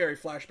kind of scary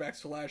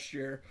flashbacks to last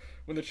year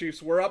when the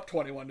Chiefs were up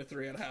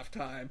 21-3 at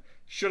halftime.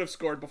 Should have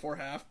scored before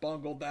half,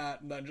 bungled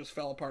that, and then just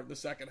fell apart in the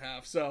second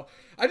half. So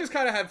I just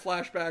kind of had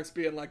flashbacks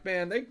being like,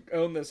 man, they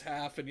own this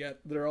half, and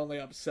yet they're only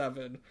up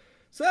 7.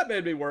 So that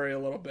made me worry a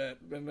little bit.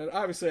 And then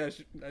obviously,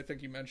 I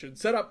think you mentioned,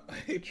 set up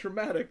a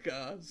dramatic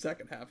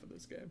second half of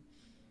this game.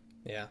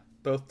 Yeah,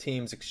 both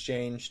teams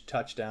exchanged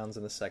touchdowns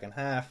in the second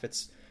half.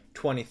 It's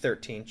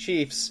 2013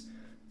 Chiefs.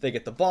 They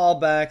get the ball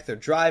back. They're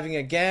driving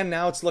again.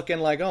 Now it's looking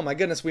like, oh my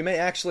goodness, we may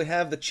actually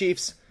have the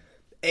Chiefs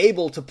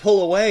able to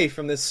pull away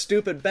from this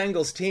stupid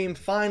Bengals team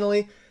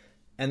finally.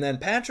 And then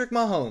Patrick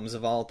Mahomes,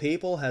 of all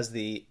people, has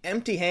the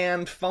empty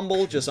hand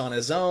fumble just on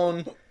his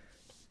own.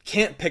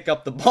 Can't pick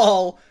up the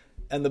ball.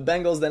 And the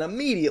Bengals then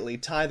immediately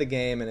tie the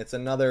game. And it's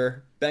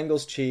another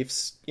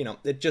Bengals-Chiefs. You know,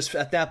 it just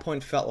at that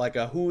point felt like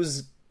a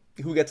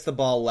who gets the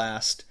ball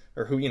last,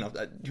 or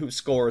who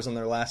scores on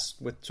their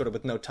last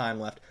with no time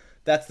left.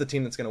 That's the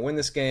team that's going to win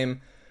this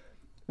game.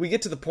 We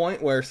get to the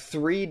point where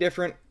 3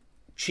 different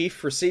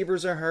Chief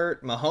receivers are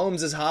hurt.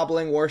 Mahomes is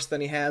hobbling worse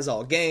than he has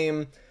all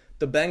game.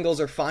 The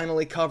Bengals are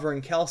finally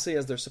covering Kelce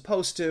as they're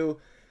supposed to.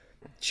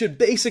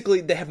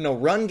 They have no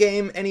run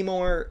game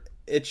anymore.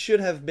 It should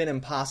have been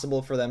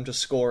impossible for them to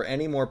score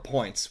any more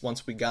points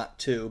once we got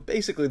to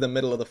basically the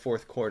middle of the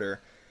fourth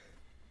quarter.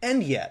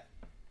 And yet,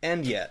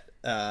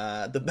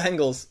 the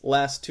Bengals'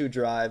 last 2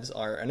 drives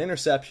are an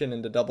interception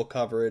into double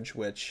coverage,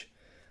 which...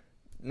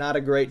 not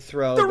a great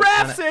throw. The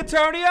refs,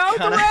 Antonio!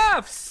 The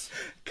refs!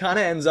 Kind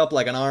of ends up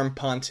like an arm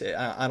punt.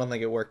 I don't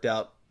think it worked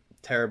out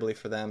terribly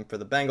for them, for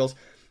the Bengals.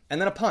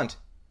 And then a punt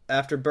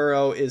after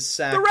Burrow is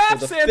sacked. The refs,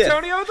 for the 5th,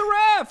 Antonio! The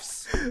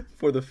refs!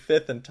 For the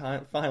 5th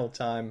and final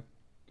time.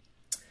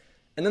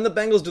 And then the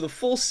Bengals do the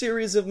full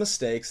series of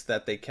mistakes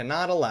that they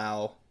cannot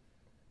allow,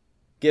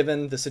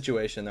 given the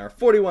situation. There are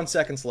 41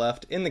 seconds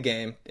left in the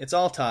game. It's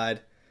all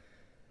tied.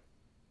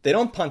 They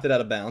don't punt it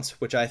out of bounds,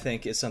 which I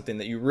think is something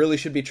that you really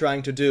should be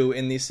trying to do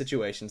in these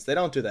situations. They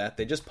don't do that.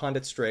 They just punt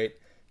it straight.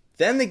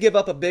 Then they give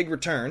up a big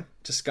return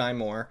to Sky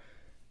Moore.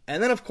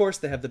 And then, of course,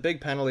 they have the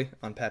big penalty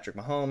on Patrick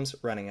Mahomes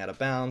running out of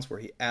bounds, where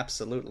he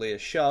absolutely is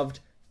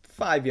shoved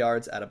 5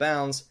 yards out of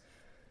bounds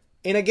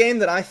in a game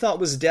that I thought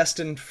was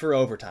destined for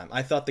overtime.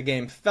 I thought the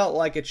game felt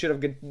like it should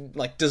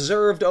have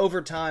deserved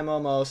overtime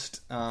almost.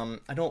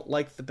 I don't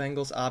like the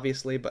Bengals,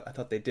 obviously, but I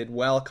thought they did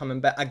well coming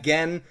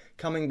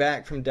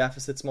back from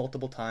deficits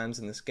multiple times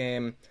in this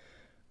game.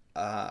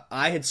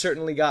 I had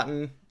certainly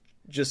gotten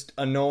just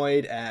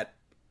annoyed at,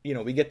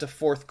 we get to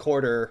fourth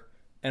quarter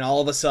and all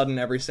of a sudden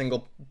every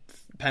single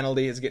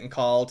penalty is getting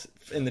called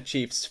in the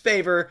Chiefs'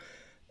 favor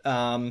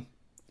on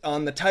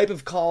the type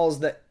of calls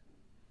that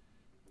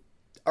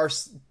are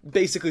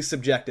basically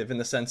subjective in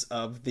the sense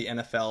of the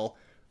NFL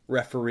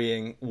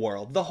refereeing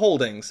world. The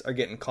holdings are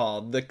getting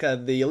called.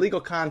 The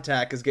illegal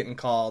contact is getting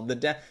called.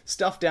 The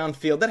stuff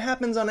downfield. That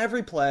happens on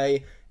every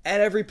play,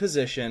 at every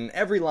position.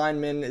 Every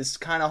lineman is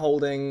kind of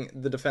holding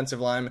the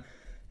defensive line.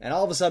 And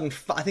all of a sudden,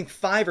 I think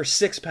 5 or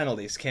 6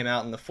 penalties came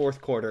out in the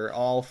fourth quarter,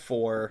 all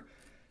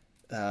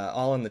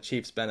in the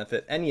Chiefs'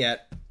 benefit. And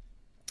yet,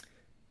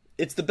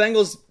 it's the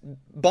Bengals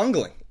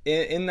bungling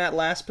in that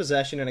last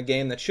possession in a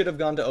game that should have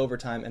gone to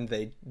overtime, and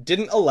they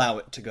didn't allow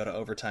it to go to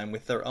overtime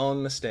with their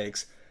own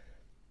mistakes.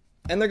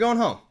 And they're going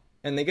home,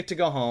 and they get to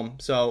go home.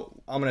 So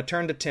I'm going to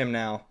turn to Tim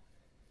now.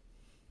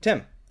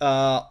 Tim,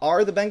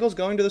 are the Bengals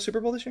going to the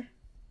Super Bowl this year?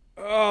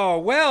 Oh,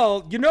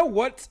 well, you know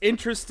what's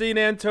interesting,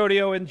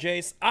 Antonio and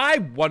Jace? I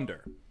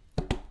wonder.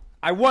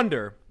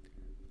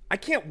 I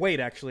can't wait,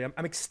 actually.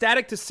 I'm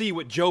ecstatic to see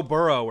what Joe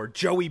Burrow or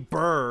Joey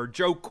Burr or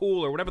Joe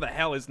Cool or whatever the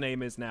hell his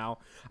name is now.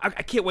 I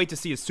can't wait to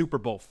see his Super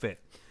Bowl fit.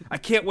 I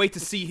can't wait to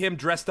see him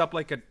dressed up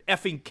like an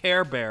effing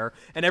Care Bear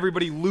and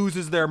everybody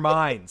loses their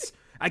minds.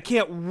 I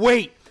can't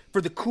wait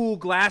for the cool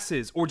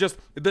glasses or just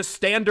the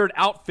standard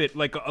outfit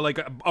like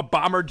a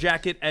bomber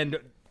jacket and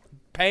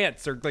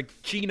pants or like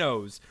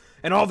chinos.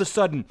 And all of a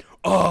sudden,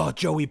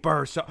 Joey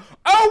Burr.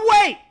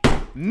 Wait!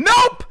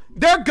 Nope!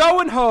 They're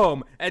going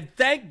home. And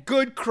thank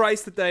good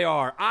Christ that they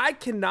are. I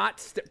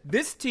cannot...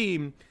 This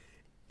team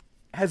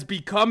has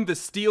become the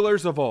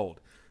Steelers of old,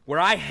 where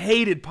I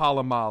hated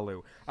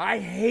Polamalu. I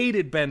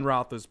hated Ben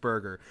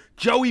Roethlisberger.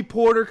 Joey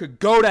Porter could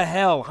go to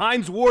hell.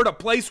 Hines Ward a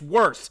place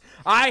worse.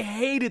 I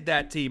hated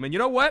that team. And you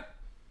know what?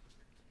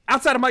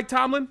 Outside of Mike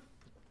Tomlin,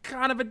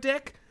 kind of a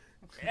dick.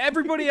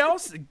 Everybody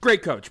else,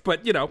 great coach.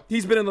 But,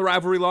 he's been in the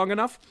rivalry long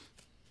enough.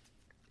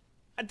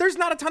 There's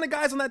not a ton of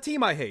guys on that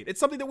team I hate. It's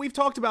something that we've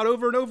talked about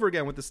over and over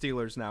again with the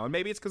Steelers now. And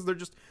maybe it's because they're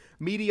just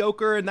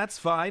mediocre, and that's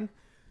fine.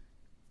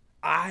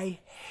 I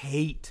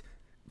hate,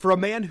 for a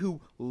man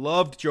who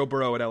loved Joe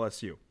Burrow at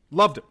LSU,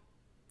 loved him,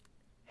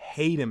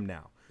 hate him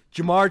now.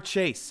 Jamar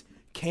Chase,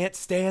 can't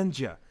stand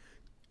you.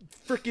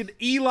 Freaking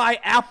Eli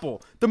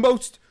Apple, the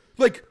most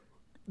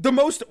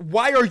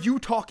why are you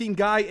talking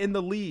guy in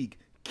the league.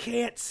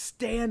 Can't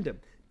stand him.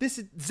 This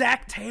is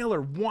Zach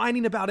Taylor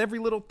whining about every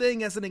little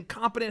thing as an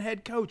incompetent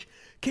head coach.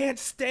 Can't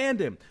stand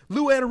him.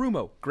 Lou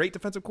Anarumo, great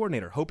defensive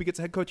coordinator. Hope he gets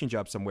a head coaching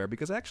job somewhere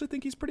because I actually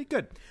think he's pretty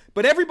good.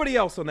 But everybody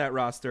else on that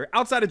roster,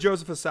 outside of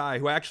Joseph Asai,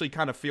 who I actually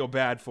kind of feel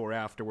bad for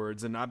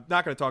afterwards, and I'm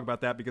not going to talk about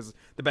that because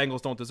the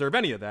Bengals don't deserve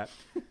any of that.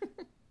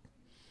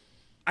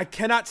 I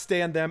cannot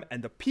stand them,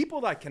 and the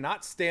people that I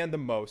cannot stand the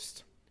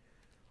most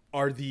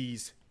are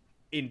these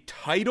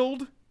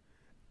entitled,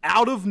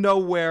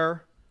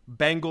 out-of-nowhere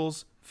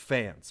Bengals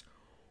fans.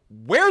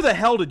 Where the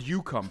hell did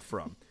you come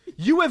from?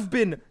 You have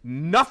been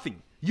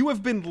nothing. You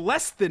have been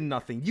less than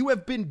nothing. You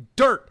have been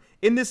dirt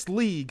in this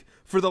league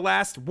for the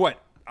last,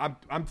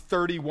 I'm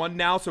 31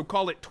 now, so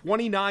call it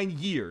 29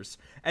 years.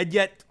 And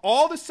yet,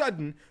 all of a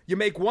sudden, you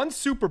make one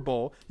Super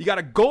Bowl, you got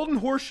a golden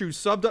horseshoe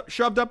shoved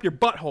up your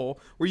butthole,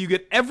 where you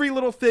get every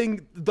little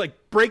thing,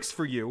 breaks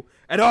for you,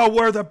 and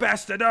we're the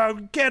best, and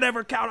you can't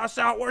ever count us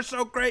out, we're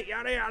so great,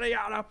 yada, yada,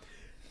 yada.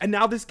 And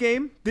now this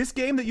game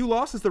that you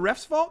lost is the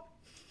ref's fault?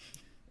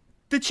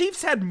 The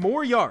Chiefs had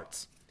more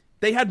yards.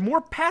 They had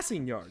more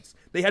passing yards.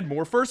 They had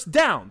more first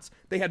downs.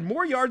 They had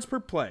more yards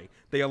per play.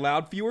 They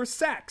allowed fewer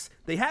sacks.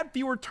 They had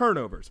fewer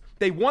turnovers.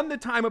 They won the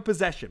time of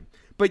possession.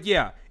 But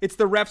yeah, it's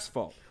the ref's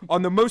fault.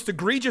 On the most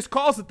egregious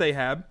calls that they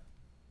had,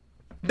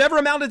 never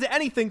amounted to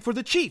anything for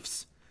the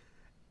Chiefs.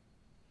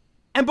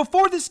 And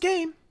before this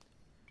game,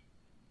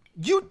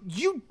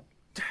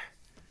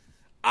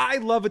 I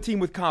love a team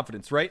with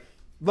confidence, right?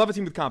 Love a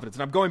team with confidence.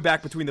 And I'm going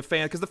back between the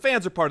fans, because the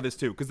fans are part of this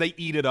too, because they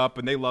eat it up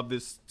and they love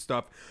this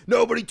stuff.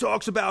 Nobody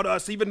talks about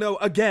us, even though,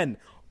 again,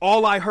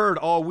 all I heard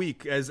all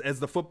week as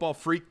the football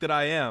freak that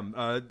I am,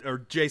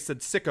 or Jay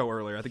said sicko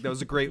earlier. I think that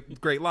was a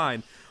great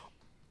line.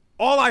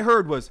 All I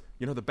heard was,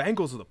 the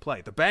Bengals are the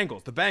play. The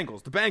Bengals.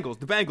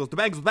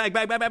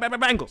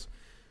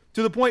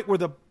 To the point where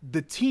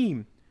the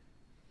team,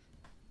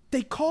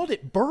 they called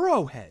it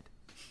Burrowhead.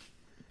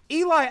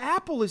 Eli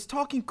Apple is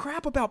talking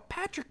crap about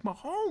Patrick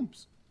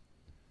Mahomes.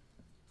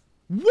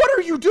 What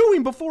are you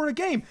doing before a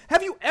game?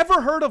 Have you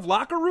ever heard of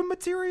locker room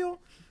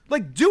material?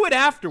 Do it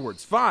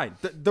afterwards. Fine.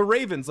 The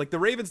Ravens, the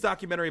Ravens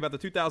documentary about the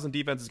 2000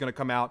 defense is going to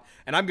come out,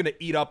 and I'm going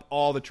to eat up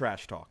all the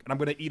trash talk, and I'm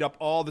going to eat up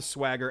all the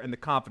swagger and the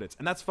confidence,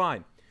 and that's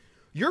fine.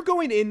 You're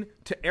going in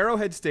to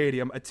Arrowhead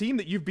Stadium, a team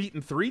that you've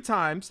beaten 3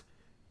 times,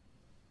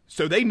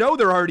 So they know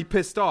they're already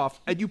pissed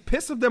off, and you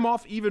piss them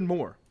off even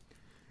more.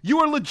 You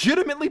are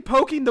legitimately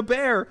poking the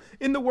bear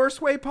in the worst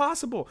way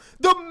possible.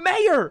 The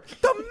mayor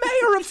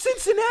of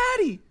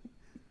Cincinnati.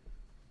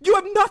 You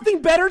have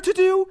nothing better to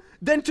do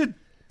than to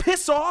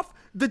piss off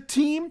the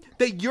team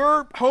that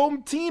your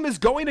home team is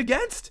going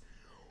against?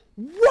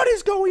 What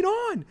is going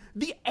on?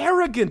 The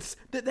arrogance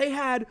that they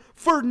had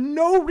for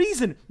no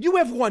reason. You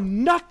have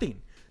won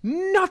nothing.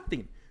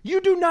 Nothing. You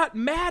do not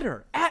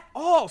matter at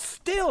all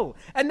still.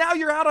 And now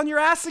you're out on your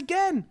ass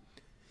again.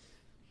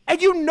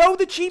 And you know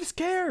the Chiefs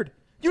cared.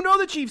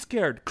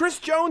 Chris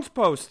Jones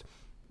post.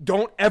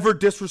 Don't ever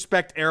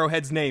disrespect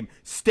Arrowhead's name.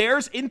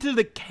 Stares into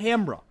the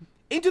camera,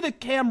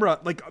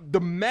 like the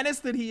menace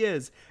that he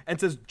is, and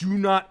says, do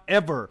not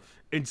ever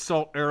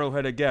insult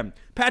Arrowhead again.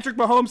 Patrick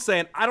Mahomes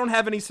saying, I don't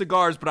have any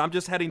cigars, but I'm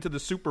just heading to the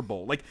Super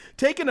Bowl. Like,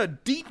 taking a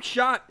deep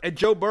shot at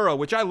Joe Burrow,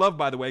 which I love,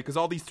 by the way, because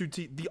all these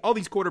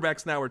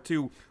quarterbacks now are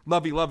too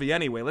lovey-lovey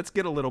anyway. Let's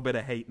get a little bit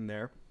of hate in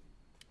there.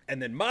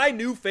 And then my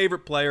new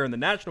favorite player in the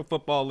National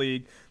Football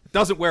League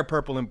doesn't wear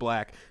purple and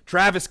black,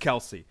 Travis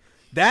Kelce.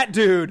 That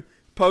dude,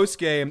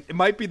 post-game, it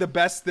might be the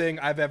best thing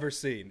I've ever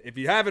seen. If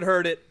you haven't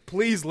heard it,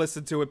 please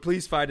listen to it.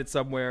 Please find it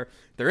somewhere.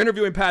 They're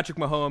interviewing Patrick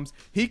Mahomes.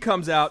 He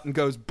comes out and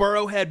goes,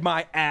 Burrowhead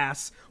my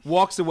ass,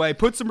 walks away,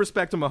 puts some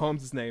respect on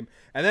Mahomes' name.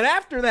 And then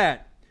after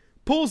that,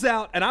 pulls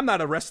out, and I'm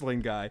not a wrestling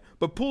guy,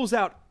 but pulls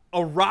out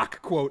a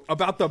Rock quote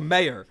about the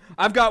mayor.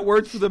 I've got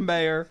words for the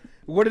mayor.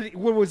 What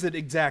was it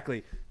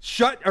exactly?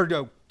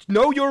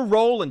 Know your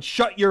role and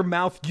shut your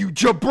mouth, you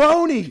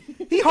jabroni.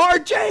 He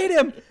hard J'd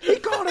him. He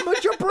called him a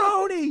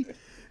jabroni.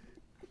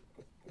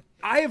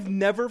 I have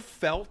never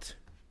felt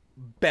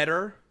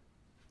better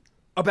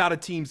about a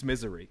team's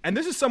misery. And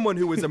this is someone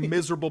who is a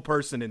miserable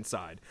person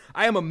inside.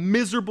 I am a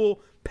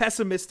miserable,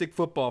 pessimistic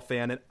football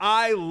fan, and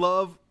I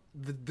love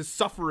the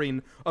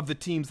suffering of the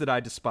teams that I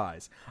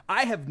despise.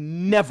 I have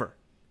never,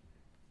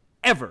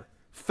 ever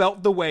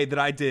felt the way that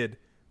I did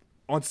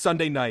on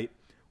Sunday night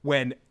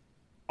when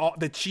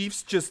the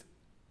Chiefs just,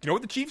 you know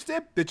what the Chiefs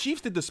did? The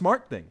Chiefs did the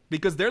smart thing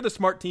because they're the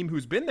smart team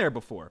who's been there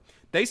before.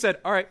 They said,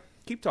 all right,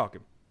 keep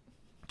talking.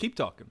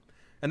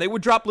 And they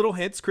would drop little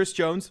hints. Chris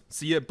Jones,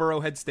 see you at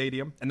Burrowhead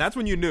Stadium. And that's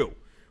when you knew.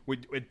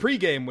 At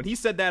pregame, when he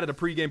said that at a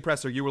pregame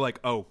presser, you were like,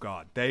 oh,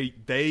 God,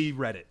 they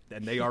read it,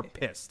 and they are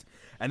pissed.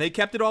 And they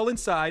kept it all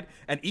inside.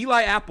 And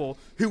Eli Apple,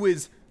 who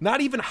is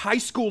not even high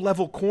school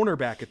level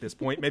cornerback at this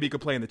point, maybe he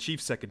could play in the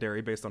Chiefs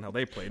secondary based on how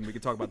they played, and we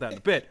can talk about that in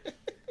a bit,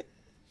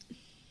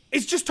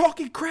 is just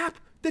talking crap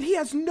that he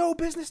has no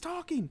business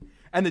talking.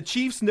 And the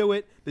Chiefs knew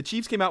it. The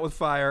Chiefs came out with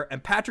fire,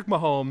 and Patrick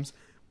Mahomes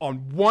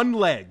on one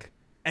leg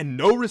and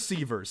no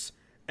receivers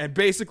and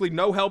basically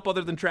no help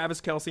other than Travis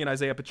Kelce and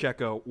Isaiah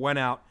Pacheco went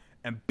out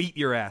and beat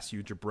your ass,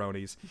 you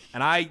jabronis.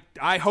 And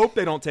I hope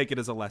they don't take it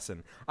as a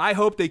lesson. I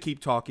hope they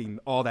keep talking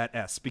all that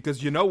S,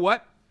 because you know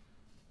what?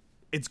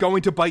 It's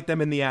going to bite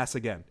them in the ass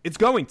again. It's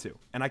going to.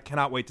 And I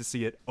cannot wait to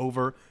see it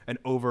over and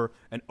over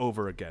and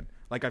over again.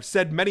 Like I've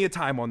said many a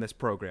time on this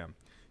program,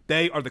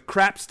 they are the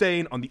crap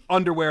stain on the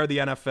underwear of the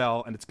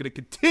NFL, and it's going to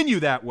continue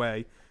that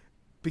way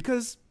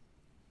because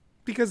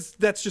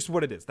that's just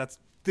what it is. That's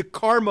the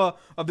karma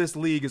of this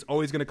league is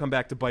always going to come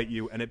back to bite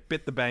you, and it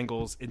bit the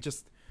Bengals in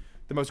just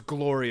the most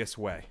glorious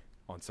way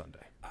on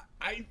Sunday.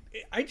 I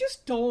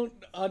just don't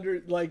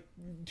to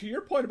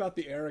your point about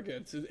the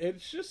arrogance,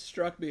 it's just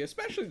struck me,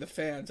 especially the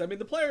fans. I mean,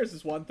 the players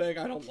is one thing,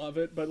 I don't love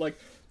it, but like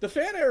the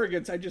fan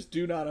arrogance, I just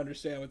do not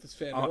understand with this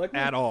fan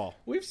at all.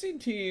 We've seen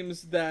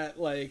teams that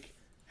like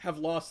have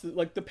lost,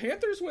 like the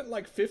Panthers went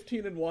like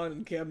 15-1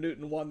 and Cam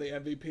Newton won the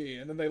MVP,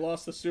 and then they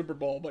lost the Super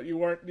Bowl, but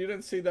you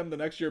didn't see them the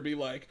next year be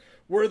like,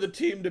 we're the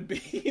team to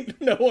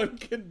beat, no one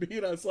can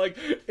beat us. Like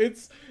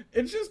it's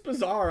just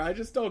bizarre. I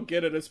just don't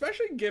get it,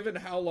 especially given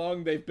how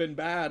long they've been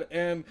bad.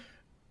 And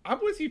I'm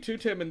with you too,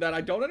 Tim, in that I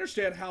don't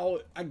understand how,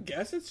 I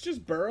guess it's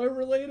just Burrow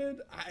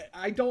related.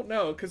 I don't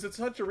know, because it's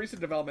such a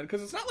recent development,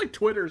 because it's not like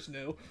Twitter's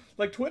new.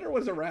 Like Twitter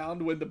was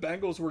around when the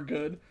Bengals were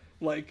good.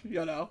 Like,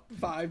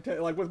 5,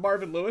 10, like with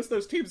Marvin Lewis,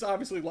 those teams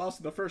obviously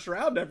lost in the first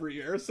round every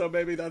year, so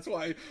maybe that's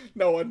why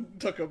no one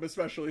took them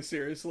especially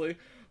seriously.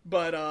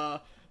 But,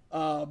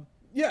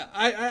 yeah,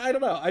 I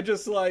don't know. I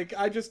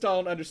just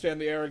don't understand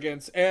the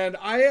arrogance. And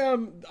I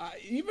am,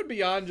 even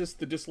beyond just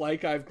the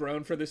dislike I've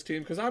grown for this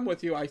team, because I'm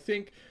with you, I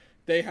think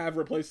they have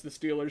replaced the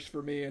Steelers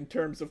for me in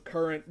terms of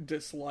current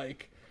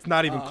dislike. It's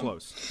not even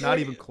close. Not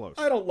even close.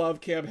 I don't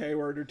love Cam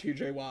Hayward or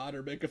TJ Watt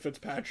or Minka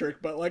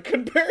Fitzpatrick, but like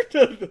compared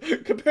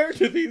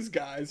to these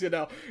guys,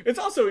 it's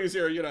also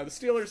easier. The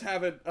Steelers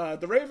haven't.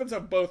 The Ravens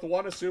have both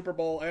won a Super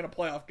Bowl and a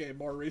playoff game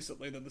more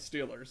recently than the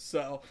Steelers.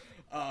 So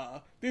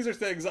these are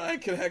things I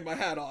can hang my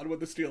hat on when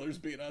the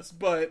Steelers beat us.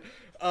 But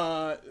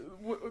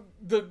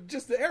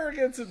the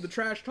arrogance and the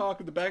trash talk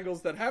of the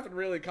Bengals that haven't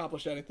really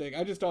accomplished anything.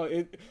 I just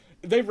don't.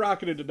 They've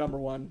rocketed to number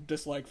one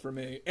dislike for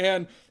me.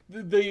 And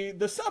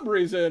the sub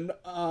reason,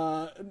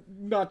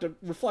 not to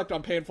reflect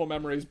on painful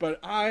memories,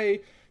 but I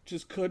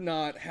just could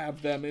not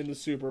have them in the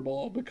Super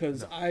Bowl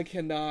because I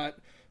cannot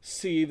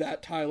see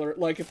that Tyler,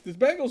 like if the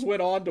Bengals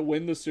went on to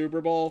win the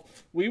Super Bowl,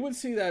 we would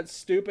see that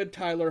stupid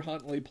Tyler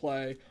Huntley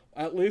play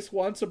at least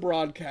once a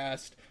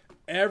broadcast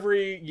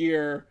every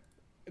year,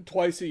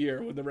 twice a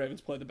year when the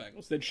Ravens play the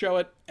Bengals. They'd show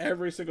it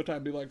every single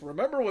time, be like,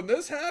 remember when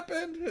this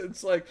happened?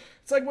 It's like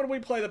when we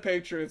play the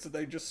Patriots and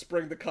they just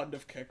spring the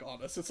Cundiff kick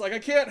on us. It's like, I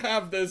can't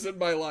have this in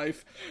my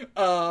life.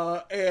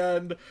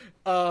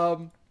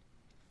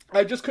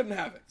 I just couldn't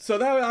have it. So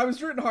that I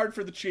was rooting hard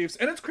for the Chiefs.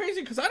 And it's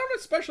crazy because I don't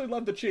especially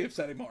love the Chiefs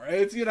anymore.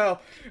 It's,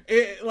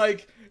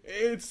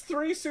 it's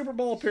 3 Super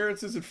Bowl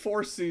appearances in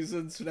 4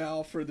 seasons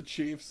now for the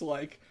Chiefs.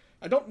 Like,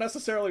 I don't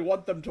necessarily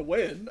want them to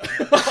win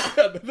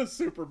the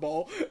Super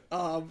Bowl.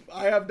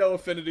 I have no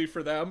affinity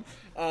for them.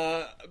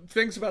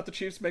 Things about the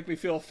Chiefs make me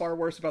feel far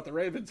worse about the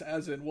Ravens,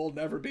 as in we'll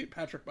never beat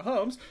Patrick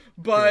Mahomes.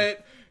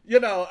 But,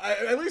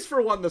 at least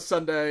for one this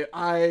Sunday,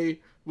 I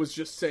was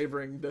just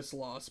savoring this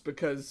loss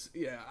because,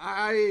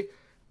 I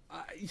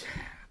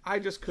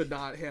just could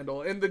not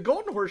handle. And the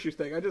Golden Horseshoe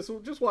thing,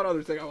 just one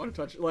other thing I want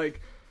to touch.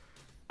 Like,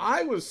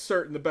 I was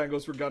certain the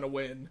Bengals were going to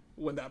win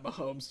when that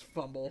Mahomes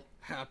fumble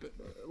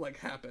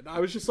happened. I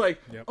was just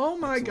like, oh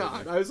my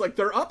God. I was like,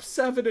 they're up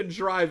 7 and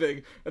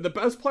driving, and the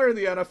best player in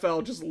the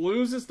NFL just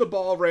loses the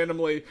ball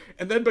randomly,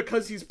 and then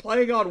because he's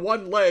playing on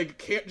one leg,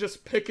 can't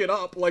just pick it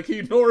up like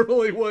he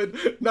normally would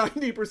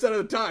 90%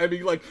 of the time.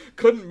 He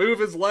couldn't move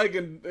his leg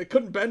and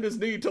couldn't bend his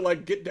knee to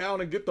get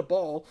down and get the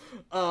ball.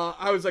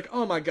 I was like,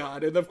 oh my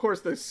God. And of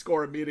course they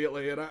score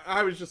immediately. And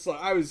I was just like,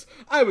 I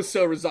was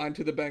so resigned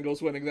to the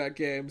Bengals winning that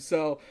game.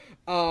 So,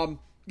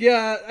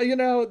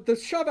 the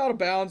shove out of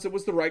bounds, it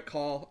was the right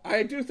call.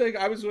 I do think,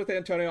 I was with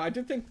Antonio, I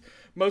did think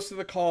most of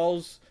the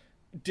calls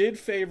did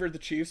favor the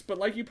Chiefs, but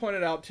like you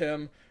pointed out,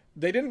 Tim,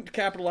 they didn't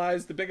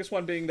capitalize, the biggest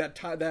one being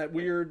that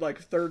weird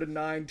 3rd and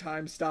 9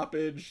 time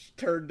stoppage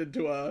turned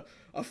into a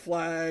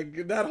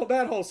flag,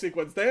 that whole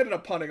sequence. They ended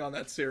up punting on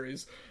that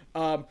series.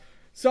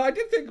 So I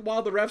did think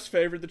while the refs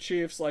favored the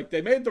Chiefs,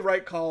 they made the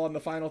right call on the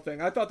final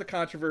thing. I thought the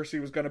controversy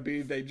was going to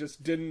be they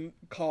just didn't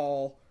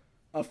call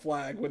a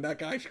flag when that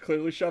guy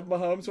clearly shoved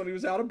Mahomes when he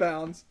was out of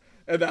bounds,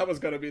 and that was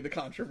going to be the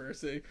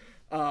controversy.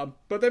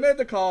 But they made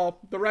the call.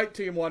 The right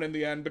team won in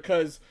the end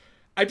because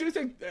I do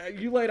think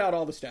you laid out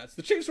all the stats.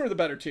 The Chiefs were the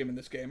better team in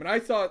this game, and I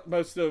thought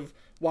most of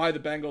why the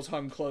Bengals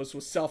hung close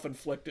was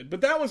self-inflicted.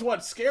 But that was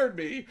what scared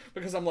me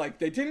because I'm like,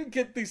 they didn't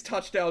get these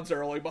touchdowns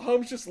early.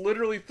 Mahomes just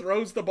literally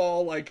throws the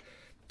ball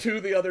to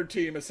the other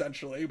team,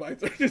 essentially, by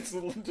just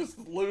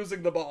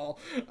losing the ball.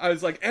 I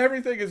was like,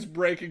 everything is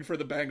breaking for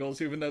the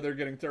Bengals, even though they're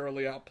getting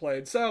thoroughly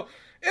outplayed. So,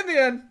 in the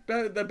end,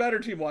 the better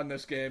team won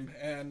this game,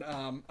 and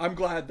I'm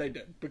glad they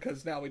did,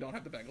 because now we don't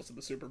have the Bengals in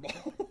the Super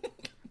Bowl.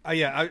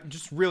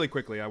 Just really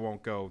quickly, I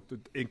won't go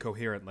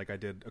incoherent like I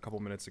did a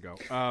couple minutes ago.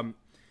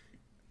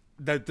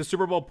 The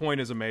Super Bowl point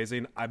is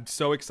amazing. I'm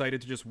so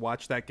excited to just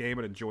watch that game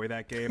and enjoy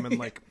that game,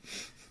 and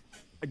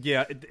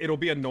it'll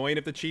be annoying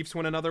if the Chiefs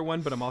win another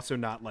one, but I'm also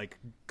not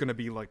gonna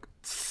be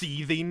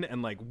seething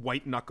and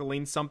white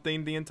knuckling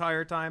something the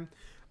entire time.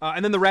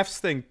 And then the refs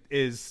thing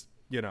is,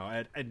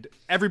 and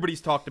everybody's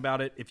talked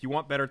about it. If you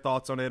want better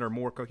thoughts on it or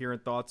more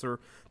coherent thoughts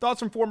or thoughts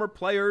from former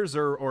players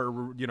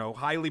or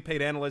highly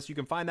paid analysts, you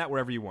can find that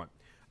wherever you want.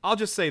 I'll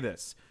just say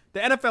this: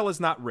 the NFL is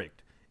not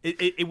rigged.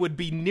 It would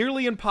be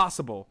nearly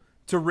impossible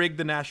to rig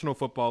the National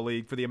Football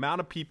League for the amount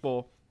of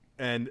people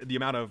and the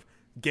amount of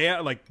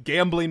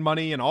gambling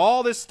money and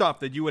all this stuff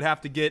that you would have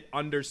to get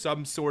under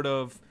some sort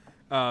of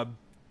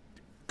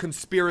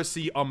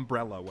conspiracy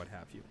umbrella, what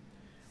have you.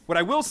 What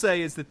I will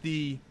say is that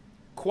the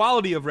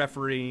quality of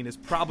refereeing is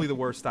probably the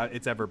worst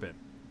it's ever been,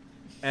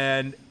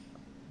 and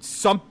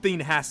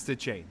something has to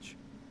change.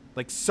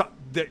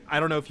 I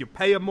don't know if you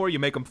pay them more, you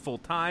make them full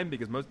time,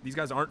 because most these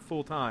guys aren't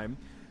full time.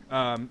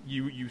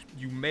 You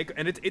make,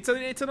 and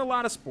it's in a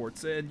lot of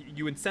sports, and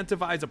you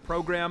incentivize a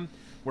program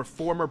where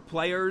former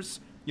players,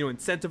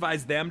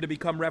 incentivize them to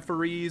become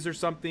referees or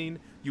something.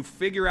 You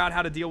figure out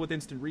how to deal with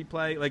instant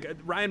replay.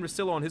 Ryan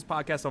Russillo on his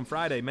podcast on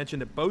Friday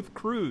mentioned that both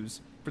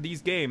crews for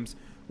these games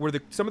were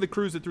some of the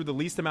crews that threw the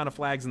least amount of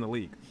flags in the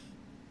league.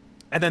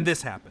 And then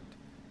this happened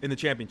in the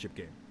championship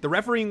game. The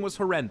refereeing was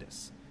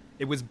horrendous.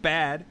 It was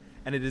bad,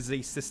 and it is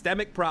a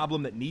systemic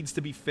problem that needs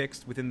to be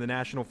fixed within the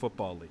National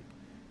Football League.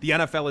 The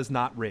NFL is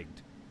not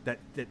rigged.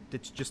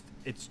 It's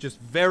just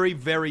very,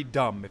 very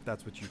dumb if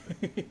that's what you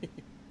think.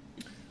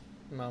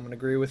 I'm going to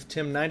agree with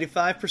Tim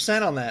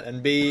 95% on that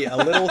and be a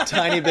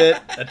tiny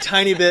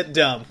bit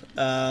dumb.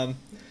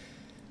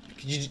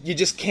 You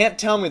just can't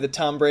tell me that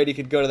Tom Brady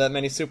could go to that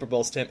many Super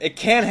Bowls, Tim. It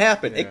can't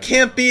happen. Yeah. It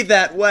can't be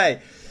that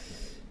way.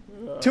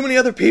 Too many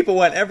other people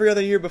went every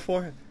other year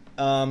before him.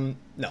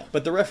 No,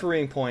 but the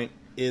refereeing point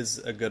is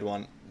a good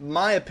one.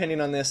 My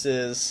opinion on this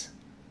is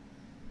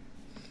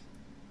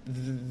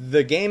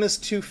the game is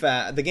too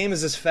fast. The game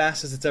is as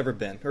fast as it's ever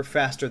been, or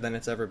faster than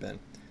it's ever been.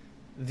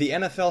 The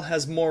NFL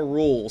has more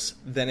rules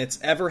than it's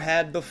ever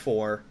had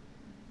before,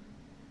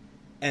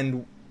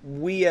 and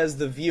we as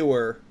the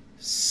viewer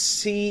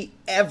see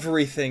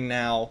everything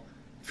now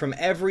from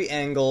every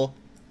angle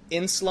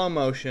in slow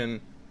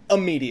motion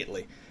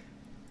immediately.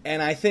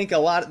 And I think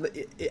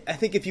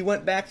if you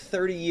went back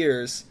 30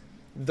 years,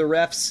 the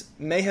refs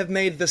may have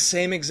made the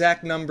same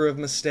exact number of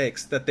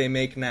mistakes that they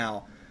make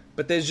now,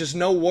 but there's just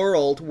no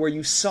world where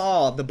you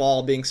saw the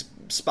ball being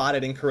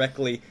spotted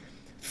incorrectly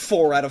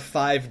 4 out of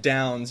 5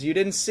 downs. You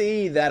didn't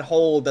see that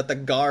hold that the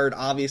guard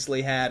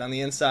obviously had on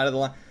the inside of the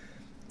line.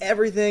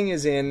 Everything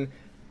is in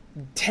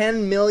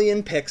 10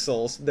 million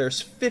pixels. There's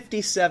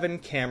 57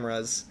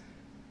 cameras.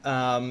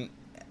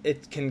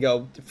 It can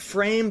go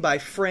frame by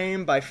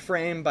frame by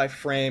frame by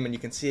frame, and you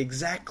can see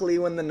exactly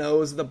when the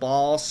nose of the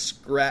ball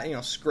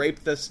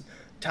scraped the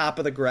top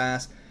of the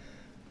grass.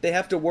 They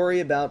have to worry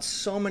about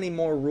so many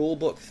more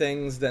rulebook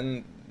things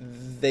than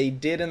they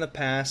did in the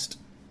past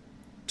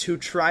to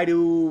try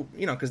to,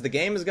 because the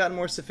game has gotten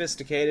more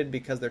sophisticated,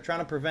 because they're trying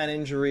to prevent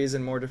injuries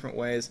in more different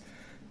ways.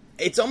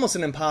 It's almost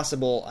an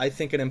impossible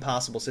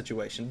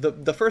situation.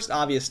 The first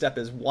obvious step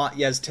is,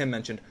 as Tim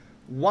mentioned,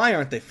 why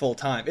aren't they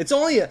full-time? It's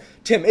only a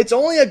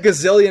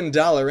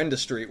gazillion-dollar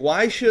industry.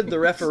 Why should the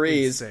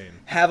referees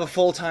have a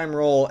full-time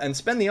role and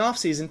spend the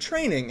off-season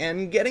training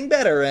and getting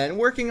better and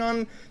working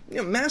on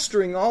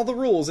mastering all the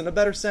rules in a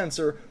better sense,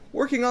 or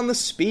working on the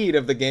speed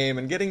of the game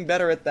and getting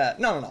better at that?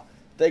 No.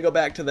 They go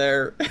back to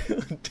their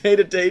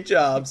day-to-day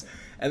jobs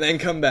and then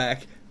come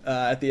back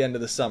at the end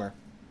of the summer.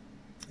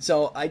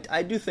 So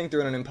I do think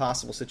they're in an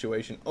impossible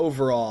situation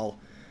overall,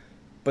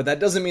 but that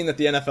doesn't mean that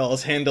the NFL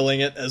is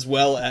handling it as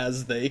well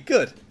as they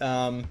could.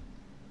 And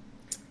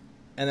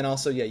then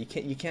also, you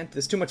can't.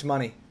 There's too much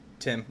money,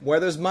 Tim.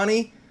 Where there's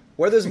money,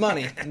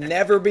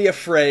 never be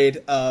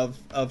afraid of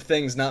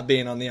things not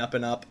being on the up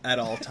and up at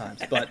all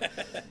times. But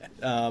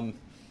that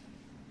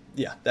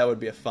would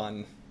be a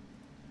fun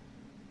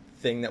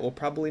thing that will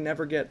probably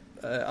never get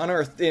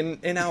unearthed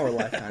in our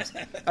lifetimes.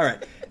 All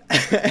right.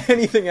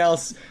 Anything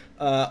else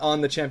on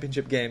the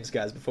championship games,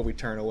 guys, before we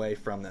turn away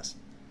from this?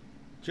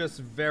 Just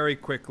very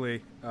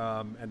quickly,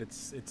 and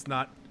it's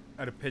not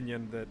an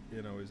opinion that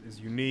is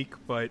unique,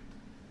 but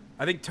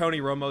I think Tony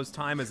Romo's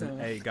time as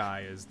an A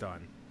guy is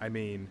done. I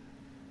mean,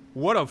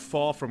 what a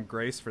fall from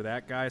grace for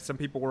that guy. Some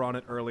people were on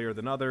it earlier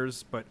than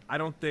others, but I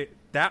don't think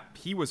that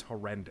he was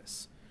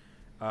horrendous.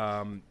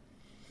 And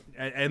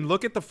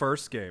look at the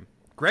first game.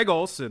 Greg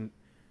Olsen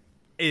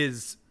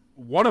is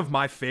one of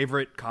my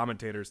favorite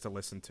commentators to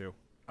listen to.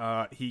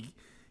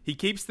 He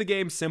keeps the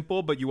game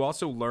simple, but you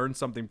also learn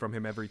something from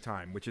him every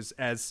time, which is,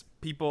 as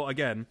people,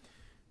 again,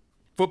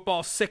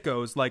 football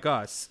sickos like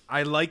us,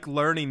 I like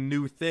learning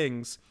new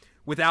things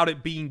without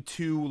it being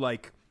too, I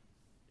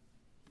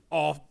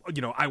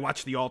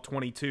watch the all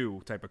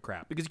 22 type of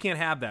crap, because you can't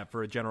have that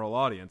for a general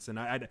audience. And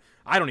I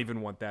don't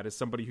even want that as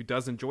somebody who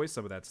does enjoy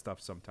some of that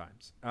stuff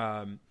sometimes.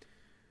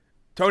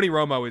 Tony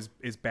Romo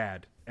is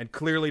bad and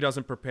clearly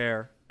doesn't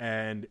prepare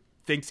and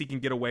thinks he can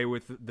get away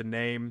with the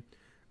name,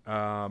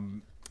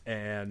 and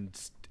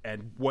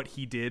what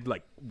he did,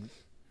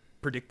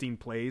 predicting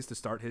plays to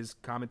start his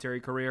commentary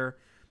career.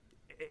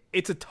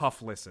 It's a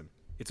tough listen.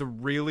 It's a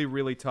really,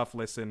 really tough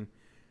listen.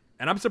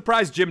 And I'm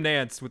surprised Jim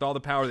Nantz, with all the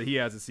power that he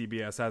has at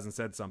CBS, hasn't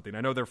said something. I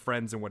know they're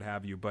friends and what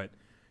have you, but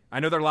I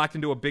know they're locked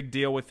into a big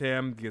deal with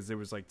him because there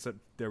was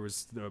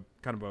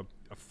kind of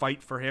a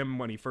fight for him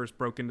when he first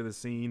broke into the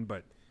scene,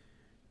 but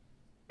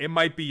it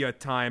might be a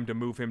time to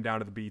move him down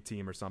to the B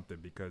team or something,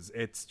 because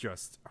it's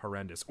just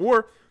horrendous.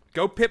 Or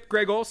go pip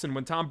Greg Olsen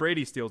when Tom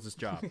Brady steals his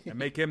job and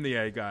make him the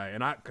A guy.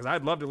 And because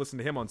I'd love to listen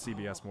to him on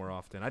CBS more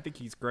often. I think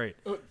he's great.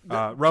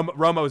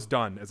 Romo's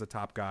done as a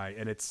top guy,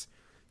 and it's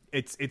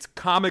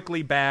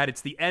comically bad.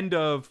 It's the end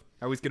of,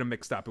 I always get them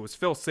mixed up. It was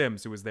Phil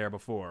Simms who was there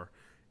before.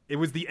 It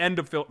was the end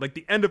of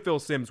Phil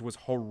Simms was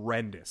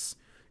horrendous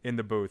in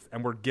the booth,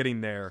 and we're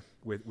getting there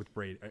with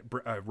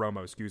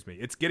Romo. Excuse me.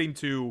 It's getting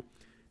to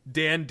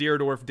Dan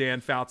Deerdorf,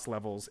 Dan Fouts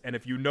levels, and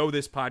if you know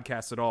this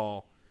podcast at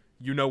all,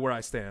 you know where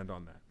I stand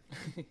on that.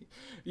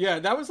 Yeah,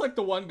 that was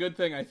the one good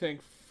thing, I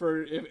think,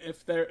 for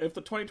if the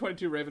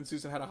 2022 Ravens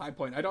season had a high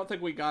point. I don't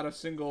think we got a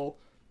single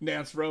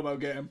Nance Romo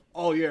game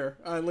all year.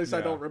 At least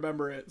I don't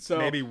remember it. So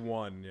maybe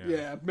one,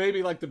 yeah,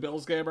 maybe the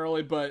Bills game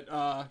early, but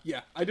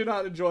I do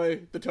not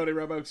enjoy the Tony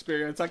Romo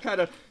experience.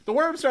 The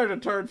worm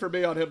started to turn for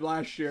me on him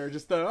last year.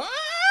 Just the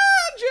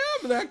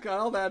Jim,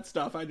 all that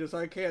stuff. I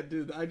can't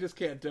do that. I just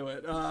can't do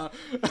it.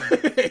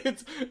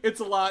 It's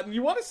a lot. And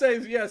you want to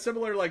say,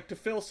 similar to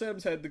Phil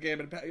Simms had the game,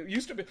 and it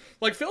used to be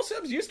Phil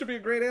Simms used to be a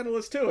great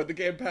analyst too, and the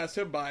game passed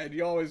him by, and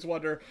you always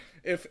wonder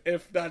if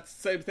that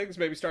same thing's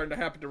maybe starting to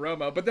happen to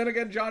Romo. But then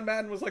again, John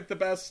Madden was the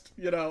best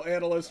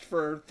analyst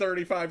for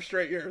 35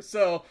 straight years.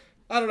 So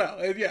I don't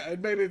know. Yeah,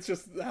 maybe it's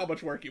just how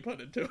much work you put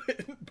into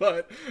it.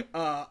 But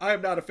I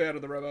am not a fan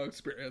of the Romo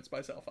experience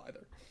myself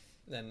either.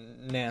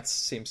 And Nance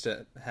seems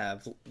to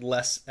have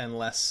less and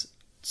less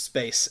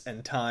space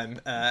and time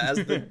as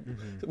the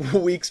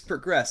weeks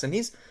progress. And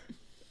he's,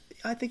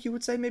 I think you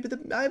would say,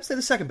 I would say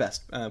the second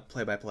best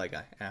play-by-play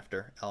guy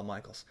after Al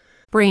Michaels.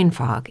 Brain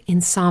fog,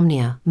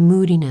 insomnia,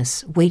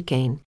 moodiness, weight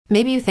gain.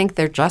 Maybe you think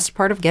they're just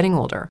part of getting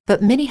older,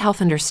 but MIDI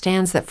Health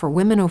understands that for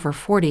women over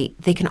 40,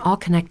 they can all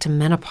connect to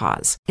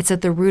menopause. It's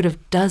at the root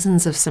of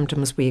dozens of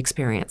symptoms we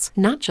experience,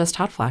 not just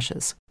hot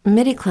flashes.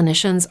 MIDI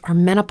clinicians are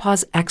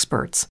menopause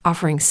experts,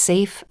 offering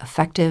safe,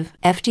 effective,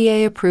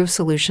 FDA-approved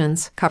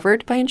solutions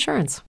covered by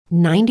insurance.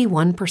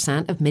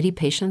 91% of MIDI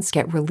patients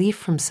get relief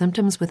from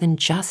symptoms within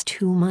just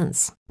 2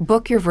 months.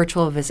 Book your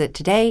virtual visit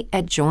today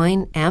at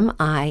joinmidi.com.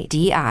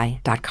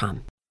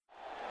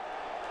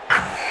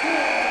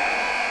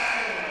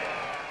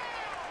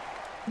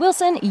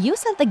 Wilson, you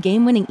sent the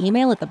game-winning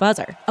email at the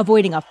buzzer,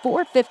 avoiding a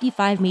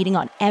 4:55 meeting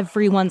on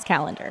everyone's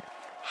calendar.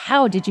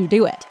 How did you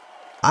do it?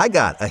 I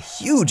got a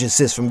huge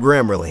assist from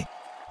Grammarly,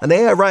 an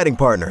AI writing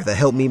partner that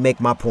helped me make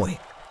my point.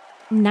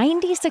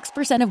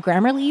 96% of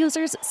Grammarly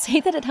users say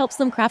that it helps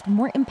them craft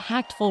more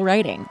impactful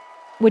writing.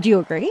 Would you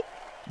agree?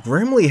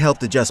 Grammarly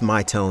helped adjust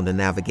my tone to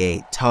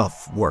navigate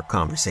tough work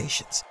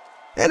conversations.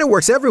 And it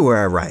works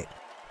everywhere I write,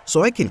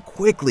 so I can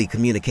quickly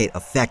communicate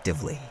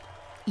effectively.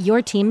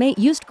 Your teammate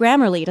used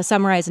Grammarly to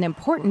summarize an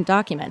important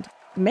document,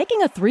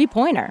 making a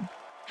 3-pointer.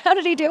 How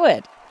did he do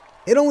it?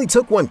 It only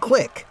took one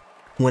click.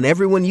 When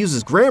everyone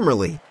uses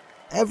Grammarly,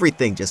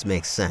 everything just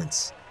makes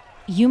sense.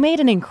 You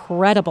made an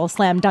incredible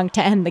slam dunk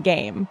to end the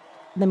game.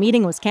 The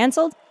meeting was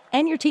canceled,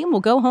 and your team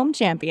will go home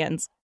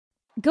champions.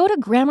 Go to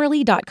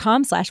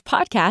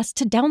Grammarly.com/podcast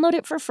to download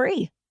it for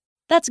free.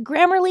 That's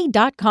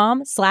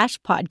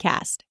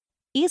Grammarly.com/podcast.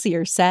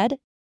 Easier said,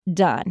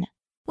 done.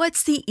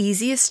 What's the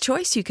easiest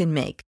choice you can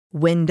make?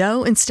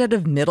 Window instead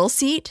of middle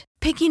seat?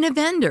 Picking a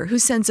vendor who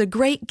sends a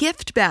great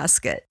gift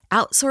basket?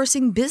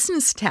 Outsourcing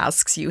business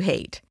tasks you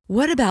hate?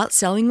 What about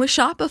selling with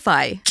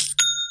Shopify?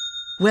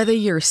 Whether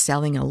you're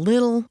selling a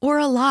little or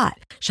a lot,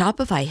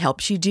 Shopify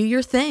helps you do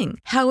your thing,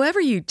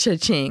 however you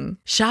cha-ching.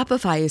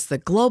 Shopify is the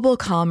global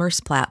commerce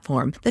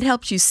platform that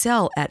helps you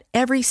sell at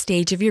every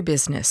stage of your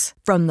business.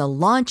 From the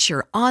launch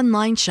your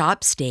online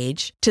shop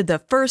stage to the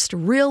first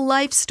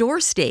real-life store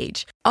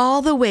stage,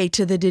 all the way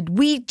to the did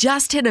we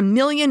just hit 1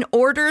 million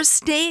orders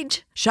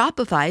stage.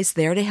 Shopify's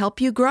there to help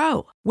you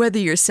grow. Whether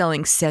you're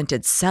selling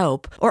scented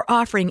soap or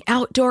offering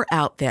outdoor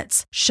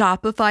outfits,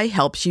 Shopify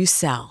helps you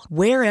sell.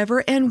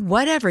 Wherever and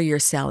whatever you're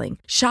selling,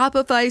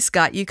 Shopify's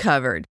got you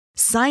covered.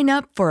 Sign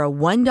up for a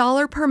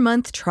 $1 per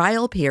month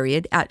trial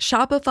period at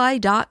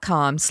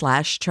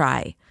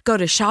shopify.com/try. Go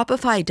to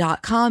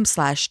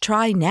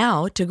shopify.com/try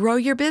now to grow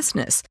your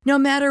business, no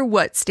matter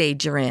what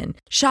stage you're in.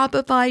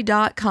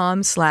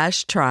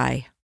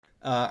 Shopify.com/try.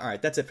 All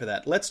right, that's it for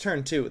that. Let's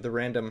turn to the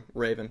Random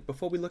Raven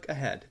before we look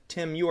ahead.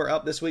 Tim, you are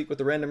up this week with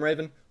the Random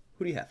Raven.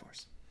 Who do you have for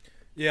us?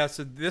 Yeah,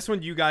 so this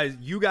one you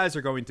guys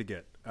are going to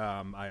get.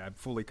 I'm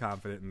fully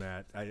confident in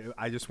that.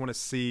 I just want to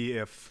see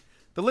if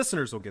the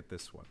listeners will get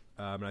this one.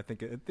 And I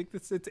think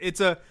it's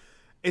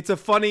a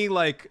funny,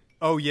 like,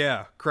 oh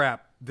yeah,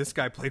 crap, this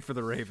guy played for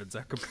the Ravens.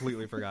 I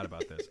completely forgot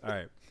about this. All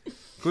right.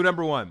 Clue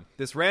number 1.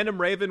 This Random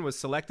Raven was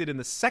selected in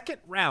the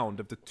second round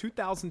of the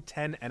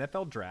 2010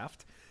 NFL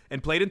Draft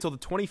and played until the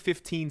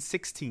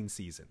 2015-16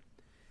 season.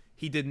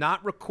 He did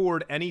not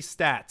record any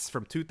stats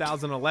from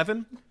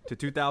 2011 to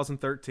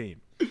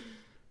 2013.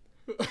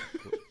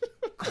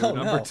 Clue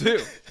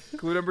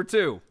number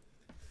two.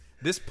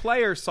 This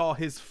player saw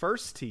his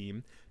first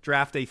team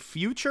draft a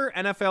future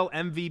NFL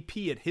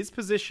MVP at his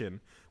position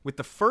with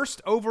the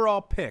first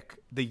overall pick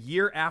the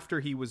year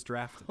after he was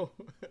drafted.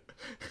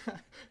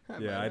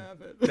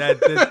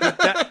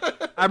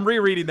 I'm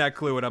rereading that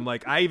clue, and I'm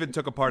like, I even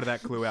took a part of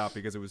that clue out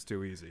because it was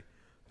too easy.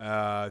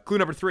 Clue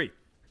number 3.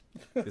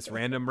 This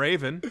Random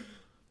Raven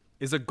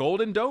is a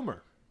Golden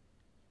Domer.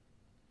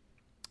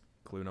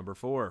 Clue number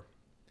 4.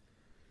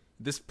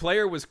 This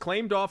player was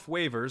claimed off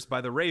waivers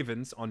by the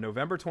Ravens on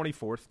November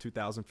 24th,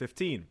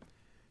 2015.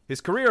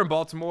 His career in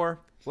Baltimore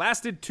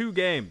lasted 2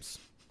 games.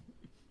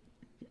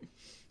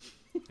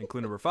 And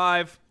clue number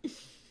 5.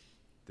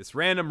 This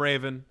Random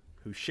Raven,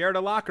 who shared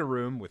a locker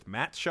room with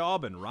Matt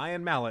Schaub and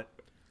Ryan Mallett,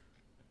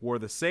 wore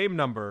the same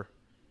number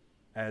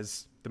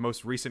as the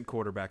most recent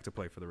quarterback to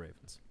play for the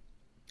Ravens.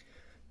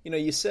 You know,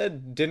 you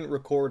said didn't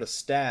record a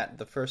stat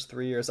the first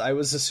 3 years. I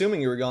was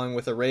assuming you were going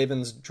with a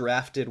Ravens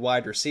drafted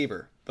wide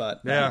receiver,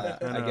 but yeah,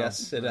 I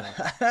guess it.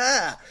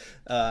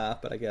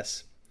 But I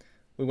guess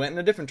we went in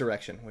a different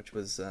direction, which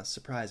was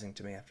surprising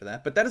to me after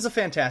that. But that is a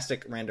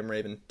fantastic Random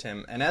Raven,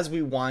 Tim. And as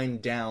we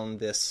wind down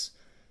this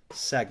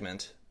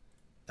segment,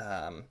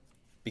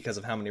 because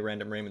of how many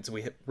Random Ravens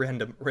we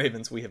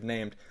have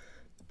named,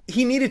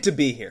 he needed to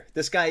be here.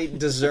 This guy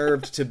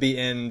deserved to be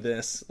in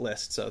this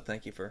list. So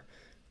thank you for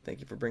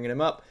bringing him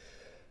up.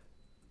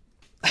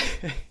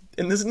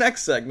 In this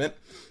next segment,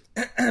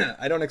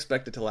 I don't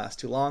expect it to last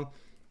too long.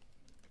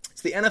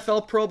 It's the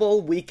NFL Pro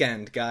Bowl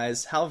weekend,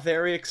 guys. How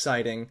very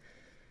exciting.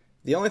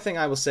 The only thing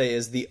I will say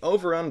is the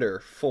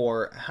over-under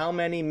for how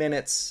many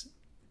minutes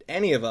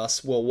any of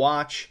us will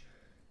watch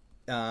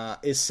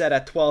is set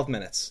at 12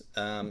 minutes.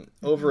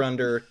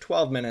 Over-under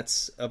 12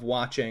 minutes of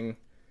watching.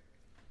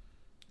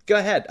 Go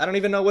ahead. I don't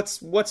even know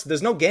what's.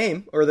 There's no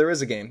game, or there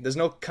is a game. There's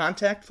no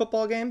contact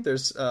football game.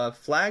 There's a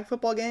flag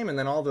football game, and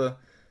then all the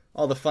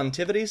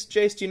funtivities.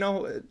 Jace, do you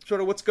know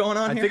sort of what's going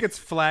on here? I think it's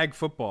flag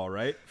football,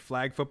 right?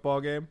 Flag football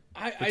game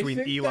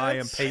between Eli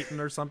and Peyton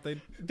or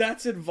something.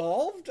 That's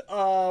involved.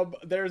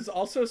 There's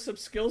also some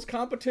skills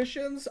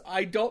competitions.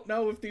 I don't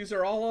know if these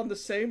are all on the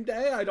same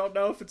day. I don't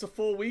know if it's a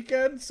full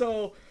weekend.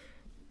 So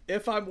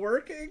if I'm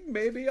working,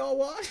 maybe I'll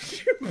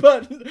watch.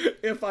 But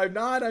if I'm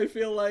not, I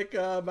feel like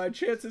my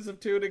chances of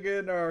tuning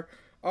in are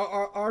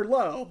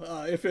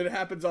low. If it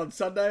happens on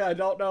Sunday, I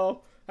don't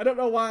know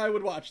why I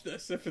would watch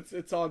this if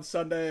it's on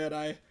Sunday and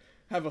I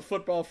have a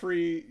football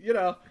free.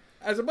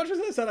 As much as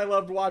I said I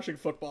loved watching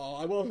football,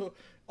 I will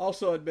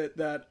also admit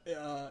that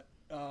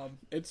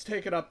it's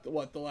taken up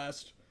the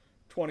last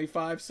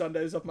 25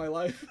 Sundays of my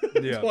life.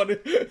 Yeah.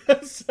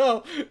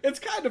 So it's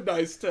kind of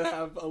nice to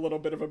have a little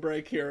bit of a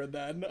break here and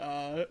then,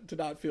 to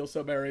not feel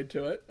so married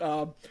to it.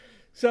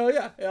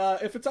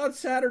 If it's on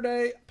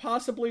Saturday,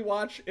 possibly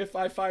watch if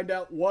I find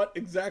out what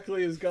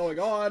exactly is going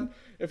on.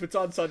 If it's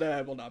on Sunday,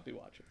 I will not be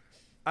watching.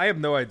 I have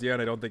no idea,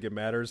 and I don't think it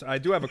matters. I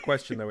do have a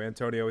question, though,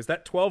 Antonio. Is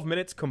that 12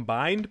 minutes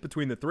combined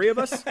between the three of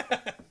us?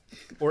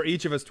 Or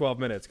each of us 12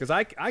 minutes? Because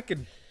I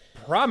could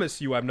promise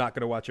you I'm not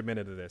going to watch a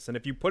minute of this. And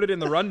if you put it in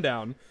the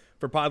rundown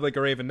for Pod Lake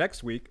or Raven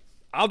next week,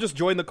 I'll just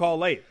join the call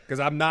late. Because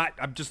I'm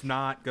just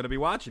not going to be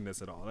watching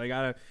this at all.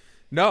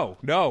 No,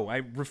 I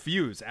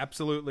refuse.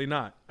 Absolutely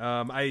not.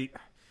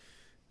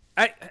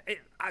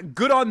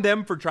 Good on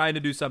them for trying to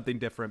do something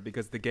different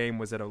because the game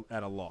was at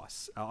a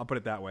loss. I'll put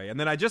it that way. And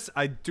then I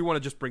do want to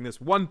just bring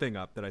this one thing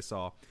up that I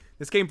saw.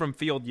 This came from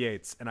Field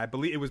Yates, and I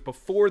believe it was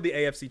before the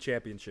AFC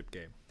Championship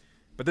game.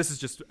 But this is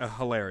just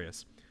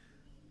hilarious.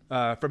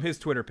 From his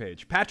Twitter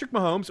page, Patrick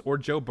Mahomes or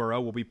Joe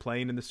Burrow will be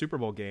playing in the Super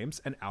Bowl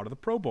games and out of the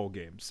Pro Bowl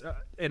games.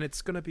 And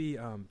it's going to be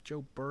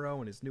Joe Burrow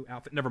and his new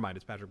outfit. Never mind,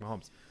 it's Patrick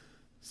Mahomes.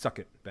 Suck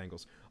it,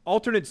 Bengals.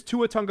 Alternates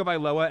Tua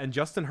Tagovailoa and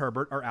Justin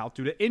Herbert are out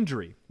due to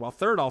injury, while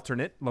third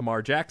alternate,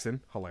 Lamar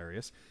Jackson,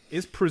 hilarious,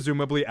 is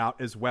presumably out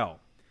as well.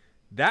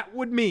 That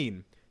would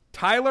mean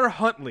Tyler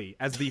Huntley,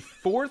 as the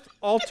fourth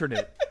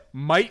alternate,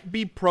 might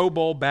be Pro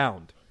Bowl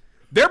bound.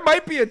 There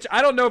might be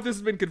I don't know if this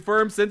has been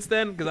confirmed since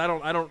then, because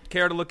I don't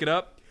care to look it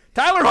up.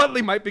 Tyler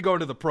Huntley might be going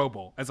to the Pro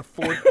Bowl as a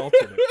fourth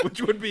alternate,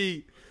 which would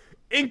be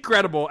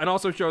incredible, and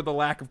also showed the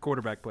lack of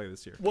quarterback play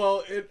this year.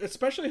 Well,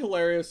 especially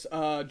hilarious.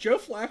 Joe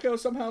Flacco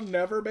somehow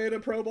never made a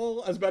Pro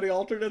Bowl, as many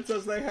alternates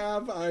as they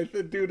have,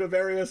 due to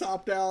various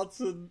opt-outs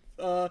and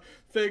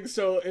things.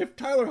 So if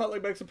Tyler Huntley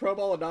makes a Pro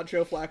Bowl and not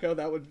Joe Flacco,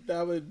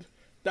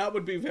 that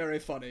would be very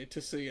funny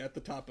to see at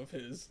the top of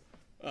his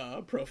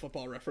Pro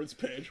Football Reference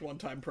page.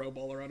 One-time Pro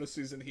Bowler on a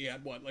season he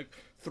had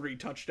 3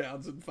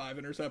 touchdowns and 5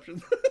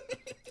 interceptions.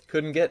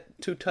 Couldn't get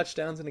 2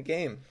 touchdowns in a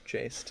game,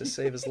 Chase, to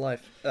save his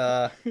life.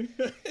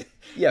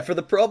 Yeah, for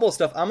the Pro Bowl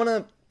stuff, I'm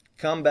going to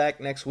come back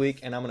next week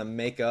and I'm going to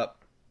make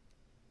up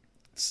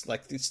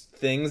these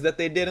things that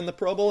they did in the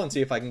Pro Bowl and see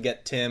if I can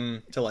get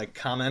Tim to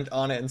comment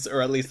on it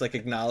or at least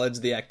acknowledge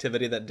the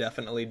activity that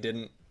definitely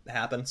didn't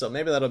happen. So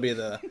maybe that'll be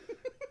the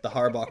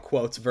Harbaugh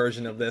quotes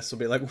version of this. Will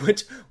be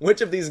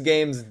which of these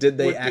games did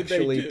they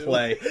actually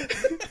play?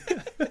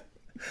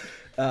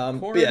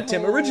 But yeah,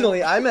 Tim,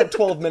 originally I meant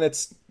 12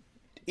 minutes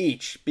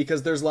each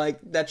because there's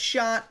that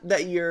shot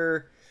that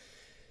you're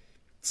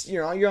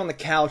on the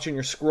couch and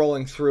you're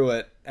scrolling through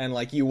it and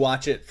you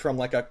watch it from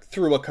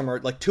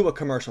to a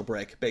commercial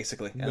break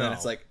basically, and then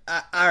it's all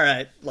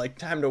right,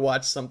 time to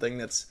watch something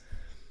that's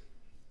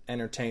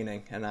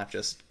entertaining and not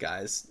just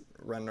guys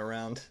running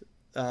around.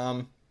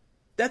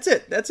 That's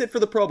it for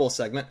the Pro Bowl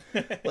segment.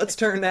 Let's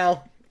turn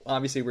now.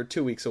 Obviously, we're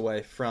 2 weeks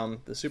away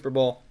from the Super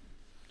Bowl.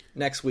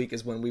 Next week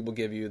is when we will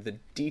give you the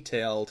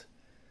detailed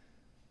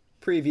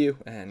preview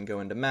and go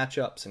into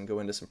matchups and go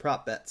into some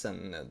prop bets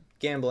and the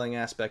gambling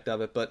aspect of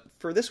it. But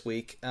for this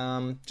week,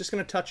 just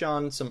going to touch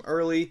on some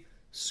early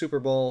Super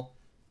Bowl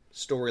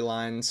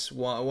storylines.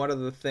 What are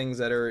the things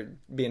that are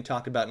being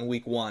talked about in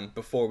week 1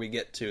 before we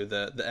get to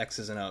the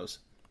X's and O's?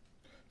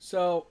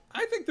 So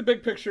I think the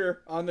big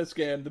picture on this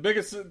game, the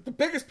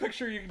biggest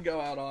picture you can go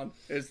out on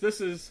is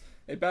this is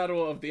a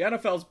battle of the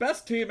NFL's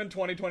best team in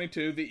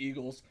 2022, the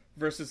Eagles,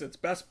 versus its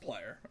best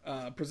player,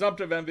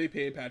 presumptive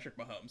MVP Patrick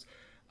Mahomes.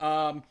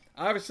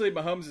 Obviously,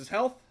 Mahomes'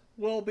 health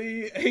will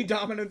be a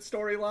dominant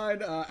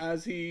storyline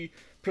as he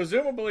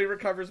presumably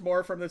recovers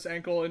more from this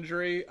ankle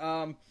injury.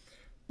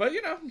 But,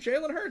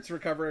 Jalen Hurts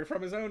recovering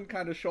from his own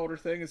kind of shoulder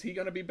thing. Is he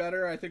going to be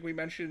better? I think we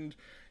mentioned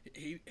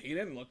he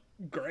didn't look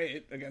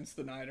great against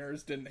the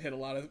Niners, didn't hit a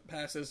lot of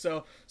passes.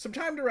 So some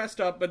time to rest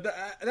up. But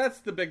that's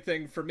the big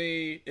thing for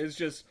me is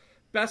just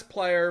best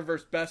player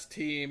versus best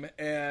team.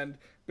 And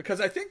because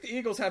I think the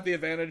Eagles have the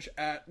advantage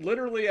at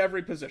literally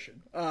every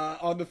position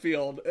on the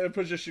field,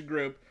 position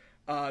group.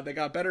 They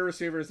got better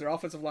receivers. Their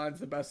offensive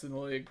line's the best in the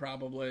league,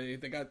 probably.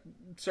 They got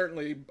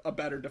probably a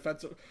better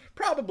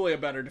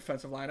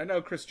defensive line. I know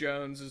Chris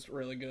Jones is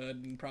really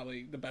good and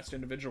probably the best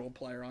individual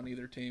player on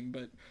either team.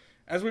 But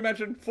as we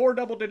mentioned, 4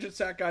 double-digit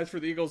sack guys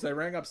for the Eagles. They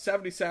rang up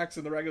 70 sacks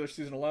in the regular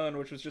season alone,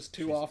 which was just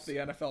 2 off the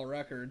NFL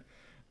record.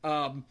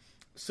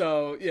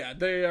 So, yeah,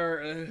 they are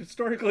a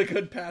historically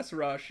good pass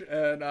rush.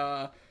 And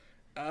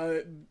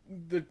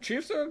the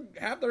Chiefs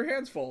have their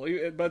hands full,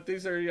 but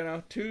these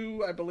are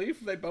 2. I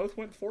believe they both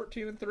went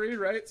 14-3,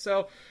 right?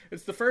 So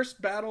it's the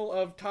first battle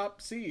of top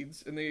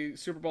seeds in the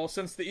Super Bowl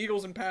since the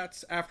Eagles and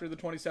Pats after the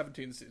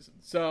 2017 season.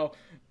 So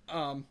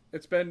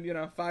it's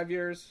been 5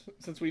 years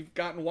since we've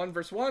gotten 1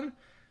 versus 1.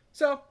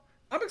 So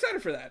I'm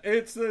excited for that.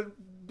 It's the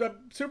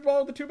Super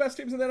Bowl of the two best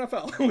teams in the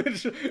NFL,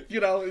 which,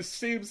 it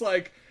seems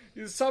like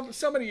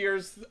so many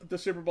years the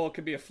Super Bowl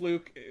could be a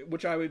fluke,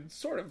 which I would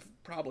sort of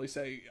probably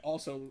say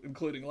also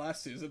including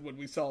last season when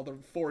we saw the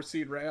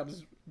 4-seed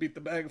Rams beat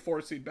the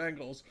 4-seed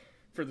Bengals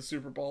for the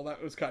Super Bowl.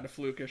 That was kind of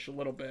flukish a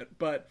little bit,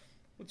 but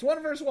it's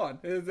 1 versus 1.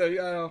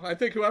 I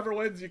think whoever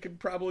wins, you can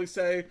probably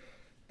say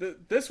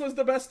that this was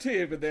the best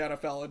team in the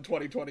NFL in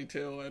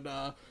 2022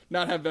 and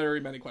not have very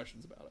many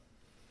questions about it.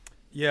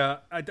 Yeah,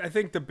 I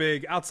think the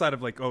big, outside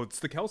of it's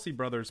the Kelsey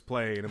brothers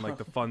playing and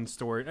the fun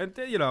story, and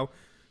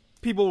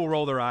people will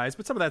roll their eyes,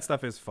 but some of that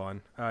stuff is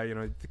fun.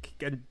 And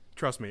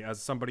trust me,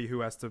 as somebody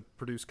who has to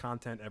produce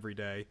content every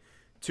day,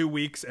 2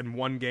 weeks and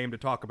 1 game to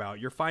talk about,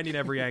 you're finding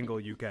every angle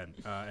you can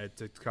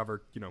to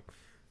cover,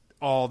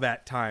 all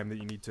that time that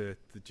you need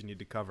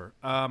to cover.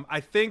 I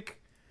think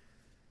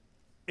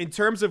in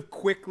terms of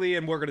quickly,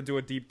 and we're going to do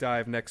a deep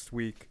dive next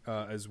week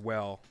as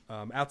well.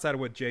 Outside of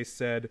what Jay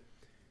said,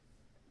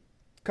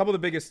 a couple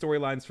of the biggest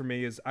storylines for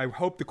me is I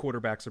hope the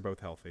quarterbacks are both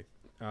healthy,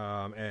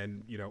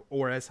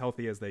 or as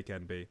healthy as they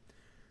can be.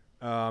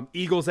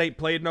 Eagles ain't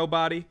played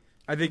nobody,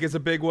 I think, is a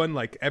big one.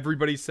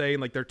 Everybody's saying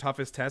their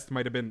toughest test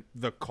might have been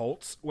the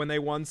Colts when they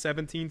won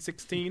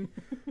 17-16,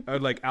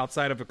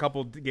 outside of a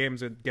couple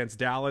games against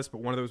Dallas,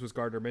 but one of those was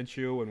Gardner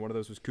Minshew and one of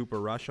those was Cooper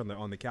Rush on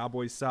the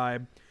Cowboys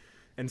side.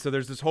 And so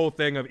there's this whole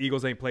thing of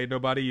Eagles ain't played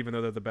nobody, even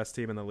though they're the best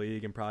team in the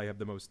league and probably have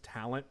the most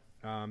talent.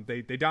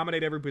 They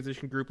dominate every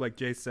position group, like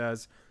Jay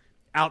says,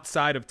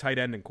 outside of tight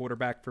end and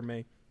quarterback for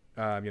me.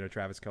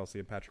 Travis Kelce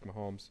and Patrick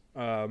Mahomes.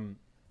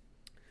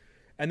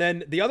 And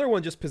then the other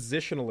one, just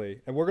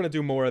positionally, and we're going to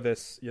do more of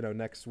this,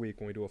 next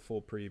week when we do a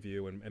full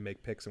preview and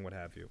make picks and what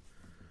have you.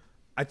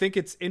 I think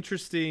it's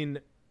interesting.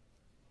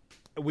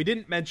 We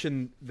didn't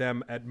mention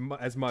them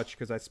as much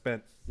because I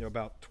spent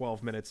about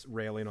 12 minutes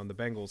railing on the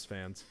Bengals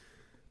fans.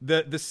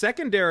 The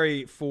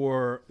secondary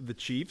for the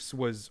Chiefs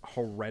was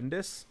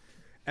horrendous.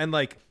 And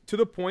to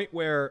the point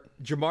where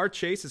Jamar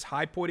Chase is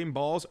high-pointing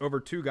balls over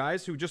 2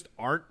 guys who just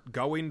aren't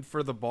going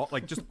for the ball,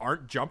 just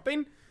aren't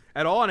jumping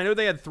at all. And I know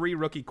they had 3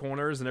 rookie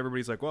corners, and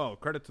everybody's like, "Well,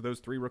 credit to those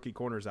 3 rookie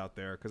corners out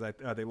there," because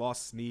they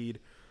lost Snead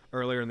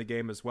earlier in the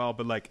game as well.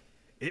 But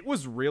it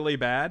was really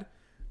bad.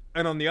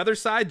 And on the other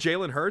side,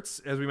 Jalen Hurts,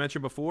 as we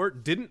mentioned before,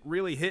 didn't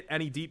really hit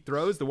any deep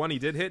throws. The one he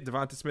did hit,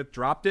 Devonta Smith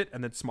dropped it,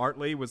 and then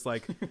smartly was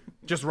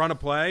just run a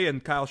play,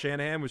 and Kyle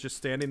Shanahan was just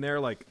standing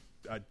there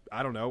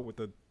I don't know,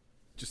 with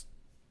just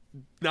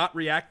not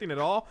reacting at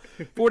all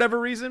for whatever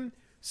reason.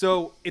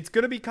 So it's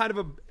going to be kind of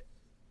a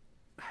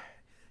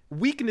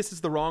weakness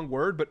is the wrong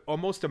word, but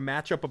almost a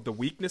matchup of the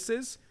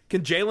weaknesses.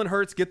 Can Jalen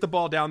Hurts get the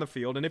ball down the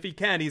field? And if he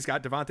can, he's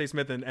got Devontae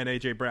Smith and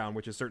A.J. Brown,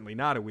 which is certainly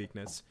not a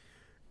weakness.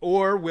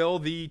 Or will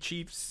the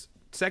Chiefs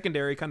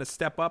secondary kind of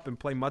step up and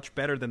play much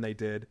better than they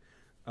did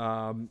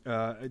in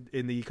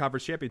the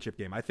conference championship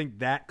game? I think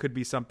that could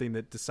be something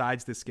that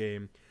decides this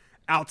game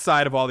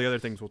outside of all the other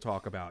things we'll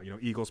talk about.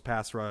 Eagles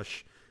pass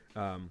rush,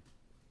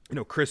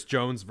 Chris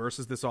Jones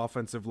versus this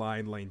offensive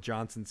line, Lane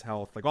Johnson's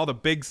health, all the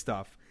big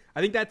stuff.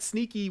 I think that's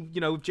sneaky.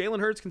 If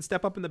Jalen Hurts can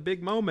step up in the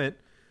big moment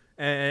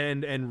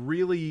and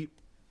really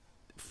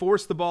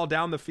force the ball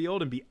down the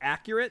field and be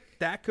accurate,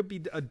 that could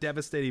be a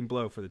devastating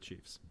blow for the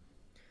Chiefs.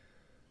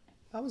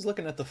 I was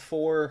looking at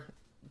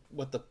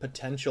what the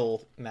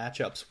potential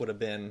matchups would have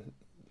been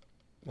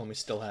when we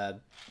still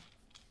had,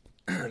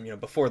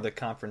 before the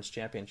conference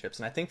championships.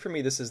 And I think for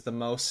me, this is the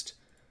most,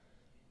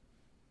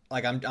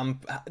 I'm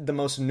the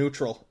most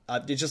neutral.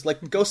 It's just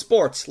go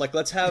sports.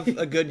 Let's have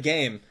a good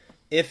game.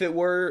 If it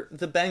were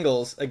the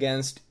Bengals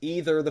against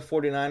either the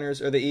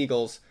 49ers or the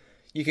Eagles,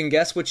 you can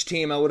guess which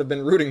team I would have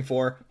been rooting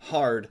for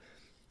hard.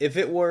 If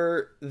it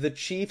were the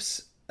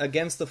Chiefs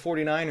against the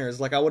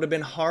 49ers, I would have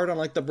been hard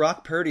on the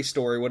Brock Purdy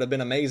story would have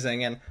been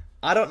amazing, and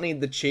I don't need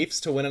the Chiefs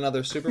to win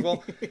another Super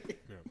Bowl.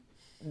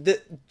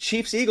 The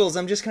Chiefs-Eagles,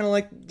 I'm just kind of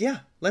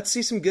let's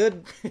see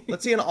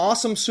let's see an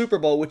awesome Super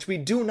Bowl, which we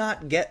do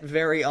not get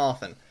very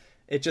often.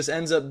 It just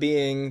ends up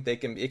being,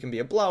 it can be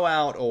a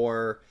blowout,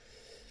 or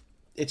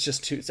it's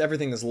just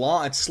everything is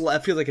long. It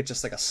feels like it's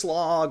just a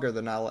slog, or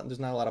there's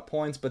not a lot of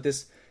points, but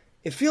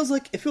it feels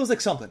like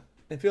something.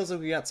 It feels like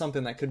we got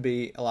something that could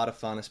be a lot of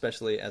fun,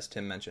 especially, as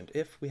Tim mentioned,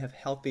 if we have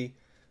healthy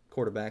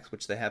quarterbacks,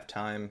 which they have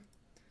time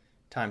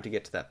to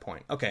get to that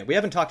point. Okay, we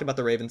haven't talked about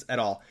the Ravens at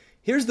all.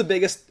 Here's the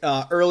biggest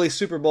early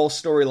Super Bowl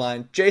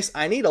storyline. Jace,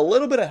 I need a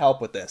little bit of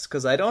help with this,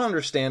 because I don't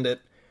understand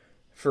it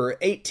for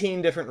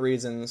 18 different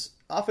reasons.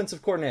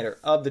 Offensive coordinator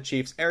of the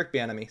Chiefs, Eric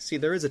Bieniemy. See,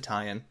 there is a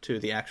tie-in to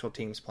the actual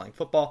teams playing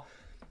football.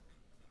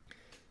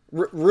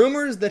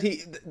 Rumors that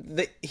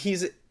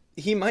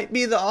he might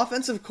be the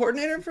offensive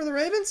coordinator for the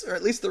Ravens, or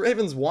at least the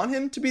Ravens want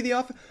him to be the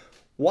offense.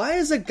 Why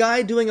is a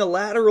guy doing a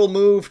lateral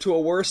move to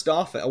a worse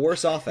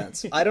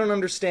offense? I don't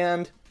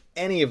understand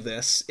any of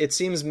this. It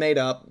seems made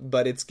up,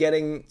 but it's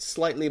getting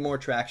slightly more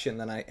traction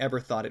than I ever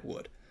thought it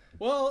would.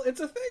 Well, it's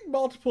a thing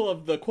multiple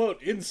of the,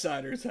 quote,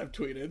 insiders have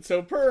tweeted.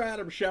 So per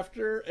Adam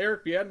Schefter,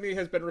 Eric Bieniemy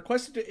has been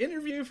requested to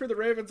interview for the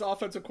Ravens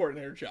offensive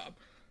coordinator job.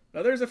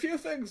 Now, there's a few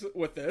things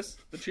with this.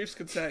 The Chiefs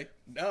could say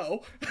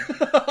no,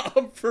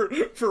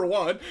 for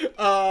one.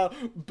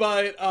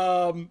 But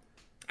I'm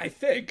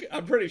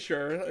pretty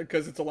sure,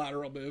 because it's a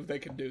lateral move, they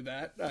can do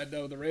that. I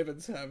know the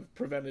Ravens have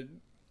prevented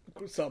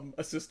some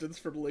assistants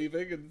from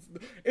leaving, and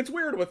it's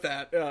weird with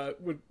that,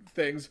 with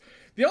things.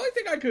 The only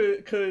thing I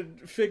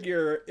could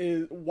figure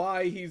is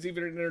why he's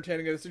even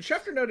entertaining this. And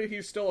Schefter noted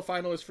he's still a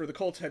finalist for the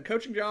Colts head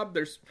coaching job.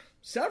 There's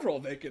several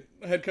vacant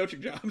head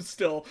coaching jobs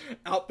still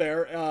out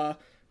there.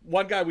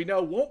 One guy we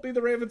know won't be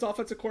the Ravens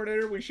offensive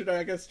coordinator. We should,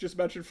 I guess, just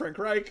mention Frank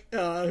Reich,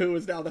 who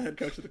is now the head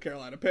coach of the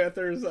Carolina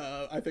Panthers.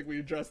 I think we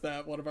addressed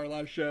that one of our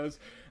live shows.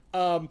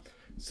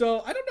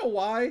 So I don't know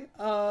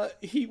why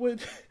he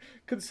would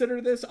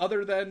consider this,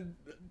 other than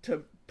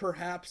to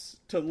perhaps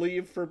to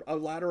leave for a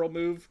lateral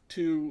move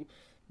to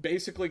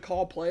basically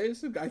call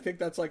plays. I think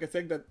that's like a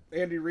thing that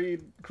Andy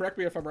Reid, correct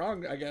me if I'm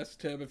wrong, I guess,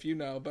 Tim, if you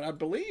know, but I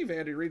believe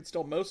Andy Reid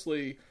still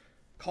mostly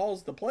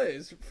calls the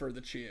plays for the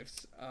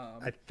Chiefs.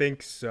 I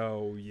think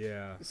so,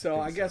 yeah.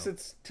 So I guess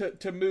it's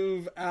to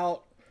move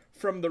out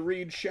from the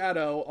Reid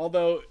shadow,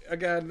 although,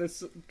 again,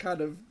 this kind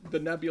of the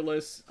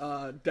nebulous,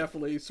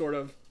 definitely sort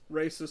of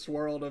racist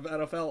world of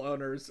NFL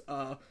owners,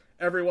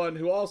 everyone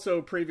who also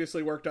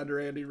previously worked under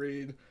Andy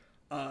Reid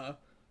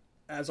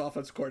as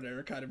offensive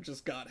coordinator kind of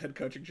just got head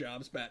coaching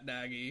jobs. Matt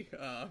Nagy,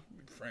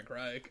 Frank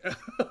Reich,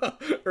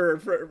 or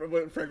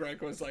Frank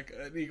Reich was like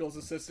an Eagles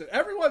assistant.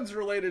 Everyone's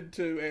related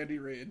to Andy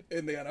Reid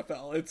in the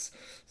NFL. It's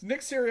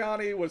Nick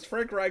Sirianni was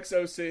Frank Reich's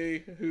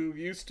OC, who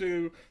used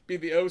to be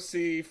the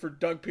OC for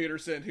Doug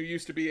Peterson, who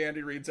used to be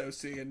Andy Reid's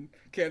OC in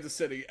Kansas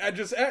City. And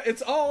just,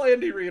 it's all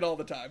Andy Reid all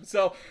the time.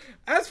 So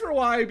as for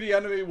why the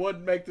enemy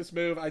would make this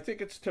move, I think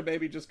it's to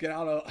maybe just get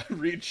out of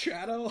Reid's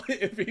shadow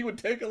if he would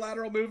take a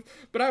lateral move.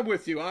 But I'm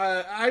with you.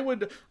 I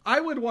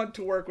would want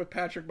to work with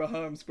Patrick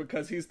Mahomes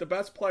because he's the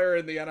best player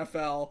in the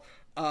NFL,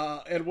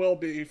 and will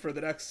be for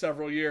the next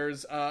several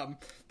years.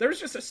 There's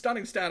just a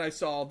stunning stat I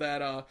saw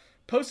that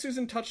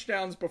postseason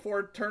touchdowns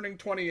before turning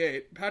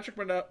 28, Patrick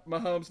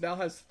Mahomes now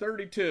has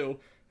 32,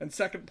 and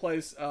second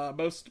place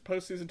most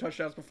postseason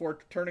touchdowns before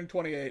turning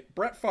 28.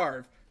 Brett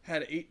Favre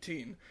had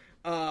 18.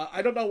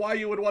 I don't know why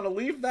you would want to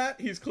leave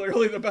that. He's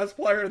clearly the best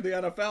player in the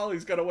NFL.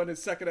 He's going to win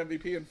his second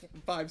MVP in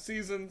 5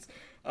 seasons.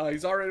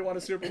 He's already won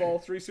a Super Bowl,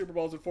 3 Super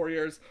Bowls in 4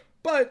 years.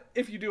 But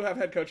if you do have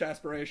head coach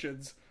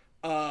aspirations,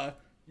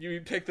 you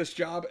take this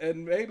job,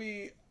 and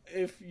maybe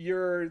if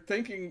you're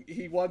thinking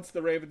he wants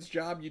the Ravens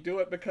job, you do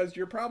it because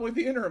you're probably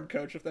the interim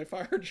coach if they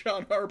fire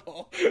John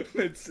Harbaugh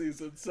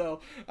mid-season. So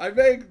I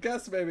may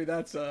guess maybe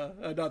that's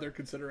another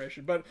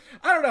consideration. But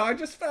I don't know. I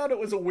just found it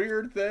was a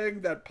weird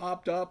thing that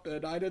popped up,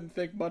 and I didn't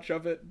think much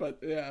of it. But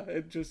yeah,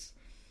 it just,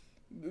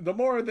 the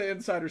more the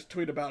insiders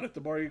tweet about it,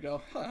 the more you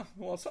go, huh,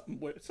 well,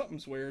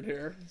 something's weird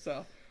here.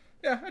 So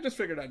yeah, I just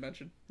figured I'd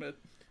mention it,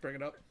 bring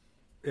it up.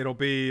 It'll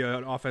be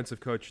an offensive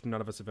coach none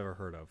of us have ever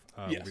heard of.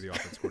 Yes. Will be the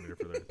offense coordinator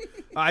for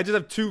that. I just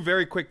have 2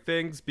 very quick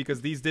things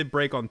because these did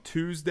break on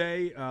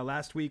Tuesday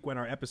last week when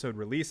our episode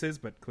releases,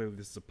 but clearly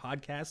this is a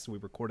podcast, so we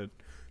recorded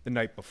the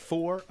night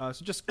before.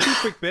 So just 2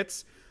 quick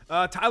bits.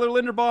 Tyler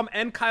Linderbaum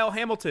and Kyle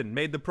Hamilton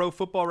made the Pro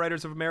Football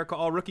Writers of America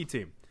All-Rookie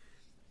team.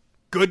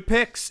 Good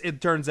picks,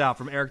 it turns out,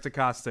 from Eric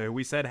DaCosta, who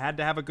we said had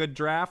to have a good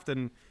draft,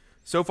 and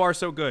so far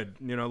so good.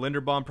 You know,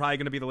 Linderbaum probably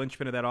going to be the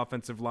linchpin of that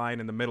offensive line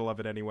in the middle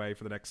of it anyway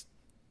for the next,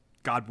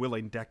 God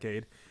willing,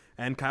 decade.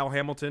 And Kyle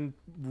Hamilton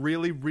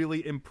really,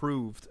 really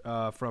improved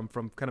from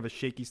kind of a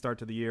shaky start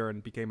to the year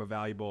and became a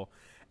valuable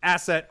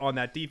asset on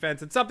that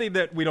defense. And something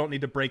that we don't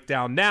need to break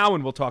down now,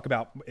 and we'll talk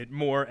about it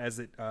more as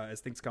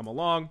things come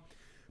along.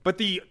 But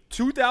the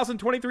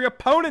 2023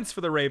 opponents for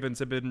the Ravens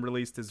have been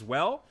released as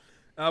well.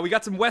 We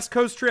got some West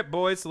Coast trip,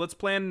 boys, so let's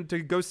plan to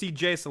go see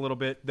Jace a little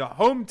bit. The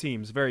home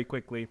teams, very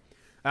quickly,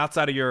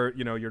 outside of your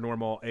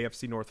normal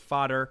AFC North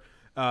fodder.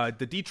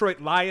 The Detroit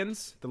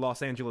Lions, the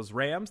Los Angeles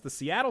Rams, the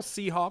Seattle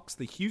Seahawks,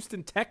 the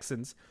Houston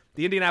Texans,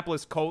 the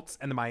Indianapolis Colts,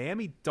 and the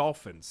Miami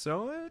Dolphins.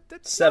 So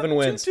that's 7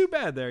 wins. Too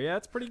bad there. Yeah,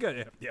 it's pretty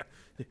good. Yeah.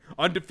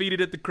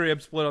 Undefeated at the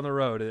crib, split on the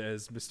road,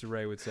 as Mr.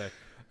 Ray would say.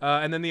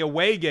 And then the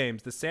away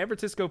games, the San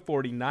Francisco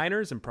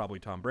 49ers, and probably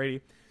Tom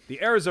Brady,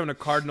 the Arizona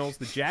Cardinals,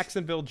 the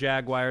Jacksonville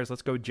Jaguars,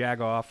 let's go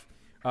Jag off,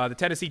 the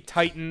Tennessee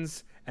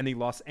Titans, and the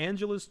Los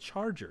Angeles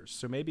Chargers.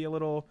 So maybe a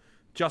little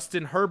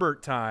Justin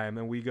Herbert time,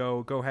 and we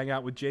go hang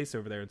out with Jace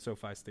over there in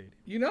SoFi Stadium.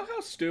 You know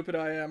how stupid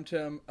I am,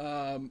 Tim?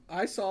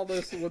 I saw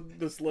this when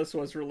this list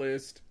was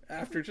released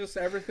after just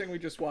everything we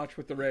just watched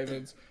with the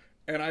Ravens,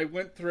 and I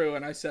went through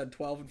and I said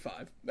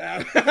 12-5.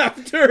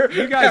 After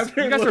you guys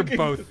are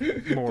both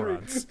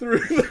morons through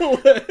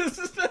the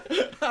list.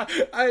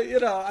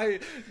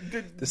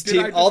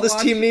 This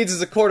team needs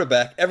is a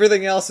quarterback.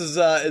 Everything else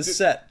is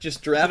set.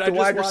 Just draft a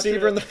wide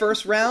receiver in the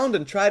first round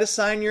and try to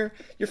sign your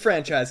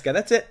franchise guy.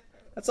 That's it.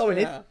 That's all we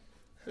need.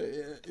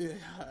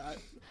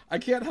 I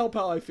can't help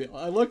how I feel.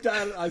 I looked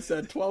at it, I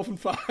said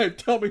 12-5.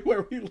 Tell me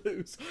where we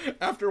lose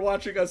after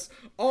watching us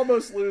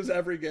almost lose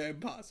every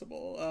game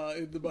possible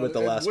with the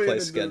last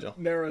place schedule,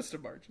 narrowest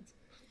of margins.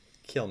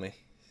 Kill me.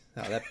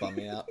 Oh, that bummed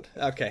me out.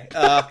 Okay.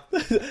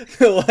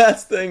 The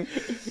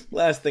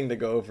last thing to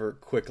go over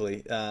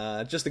quickly.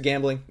 Just the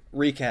gambling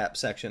recap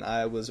section.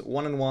 I was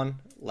 1-1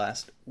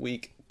 last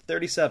week,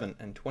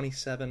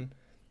 37-27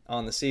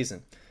 on the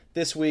season.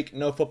 This week,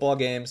 no football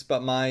games,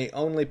 but my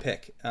only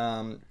pick.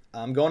 I'm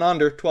going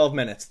under 12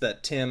 minutes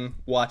that Tim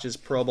watches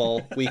Pro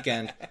Bowl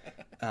weekend.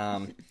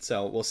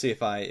 So we'll see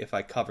if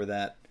I cover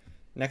that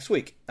next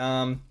week.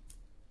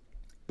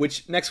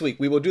 Which next week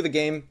we will do the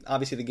game.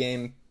 Obviously, the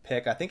game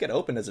pick. I think it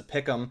opened as a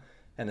pick'em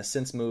and has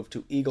since moved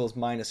to Eagles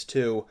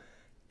 -2.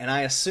 And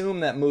I assume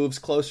that moves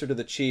closer to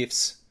the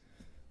Chiefs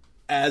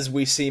as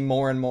we see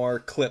more and more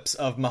clips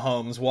of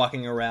Mahomes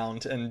walking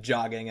around and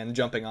jogging and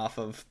jumping off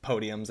of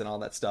podiums and all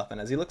that stuff. And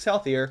as he looks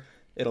healthier,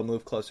 it'll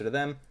move closer to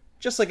them,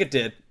 just like it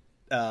did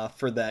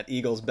for that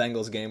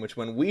Eagles-Bengals game, which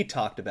when we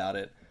talked about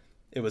it,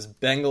 it was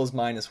Bengals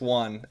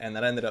 -1, and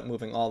that ended up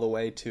moving all the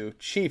way to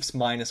Chiefs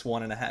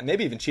 -1.5,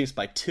 maybe even Chiefs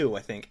by 2,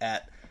 I think,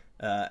 at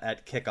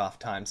kickoff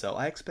time. So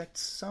I expect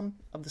some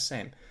of the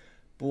same.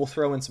 But we'll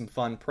throw in some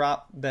fun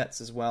prop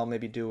bets as well.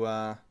 Maybe do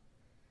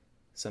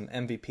some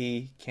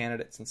MVP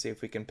candidates and see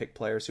if we can pick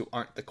players who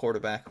aren't the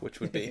quarterback,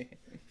 which would be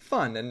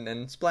fun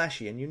and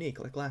splashy and unique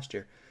like last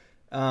year.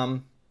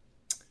 But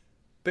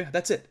yeah,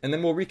 that's it. And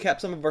then we'll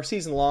recap some of our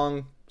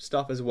season-long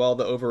stuff as well,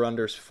 the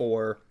over-unders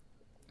for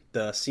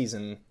the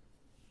season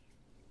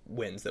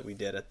wins that we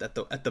did at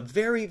the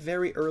very,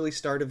 very early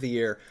start of the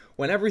year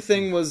when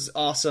everything was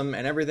awesome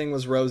and everything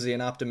was rosy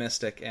and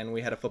optimistic and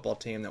we had a football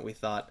team that we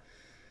thought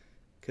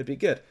could be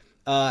good.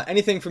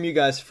 Anything from you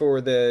guys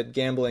for the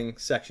gambling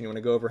section? You want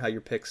to go over how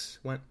your picks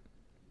went?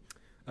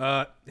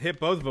 Hit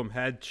both of them.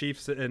 Had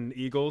Chiefs and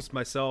Eagles.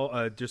 Myself,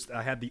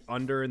 I had the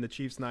under in the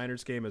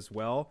Chiefs-Niners game as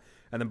well.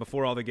 And then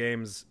before all the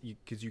games,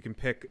 because you can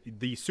pick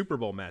the Super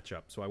Bowl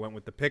matchup. So I went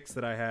with the picks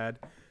that I had,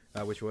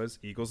 which was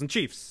Eagles and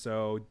Chiefs.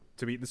 So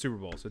to beat the Super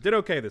Bowl. So did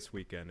okay this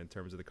weekend in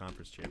terms of the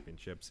conference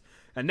championships.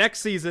 And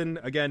next season,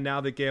 again,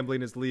 now that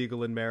gambling is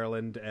legal in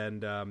Maryland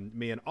and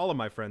me and all of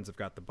my friends have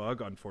got the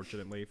bug,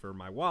 unfortunately, for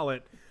my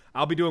wallet,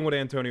 I'll be doing what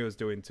Antonio is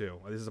doing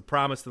too. This is a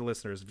promise to the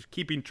listeners, just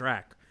keeping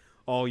track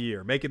all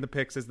year, making the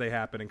picks as they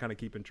happen and kind of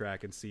keeping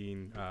track and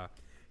seeing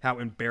how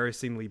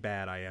embarrassingly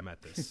bad I am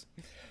at this.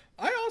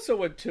 I also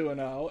went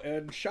 2-0,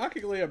 and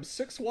shockingly, I'm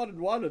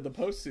 6-1-1 in the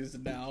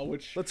postseason now.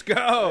 Which, let's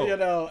go. You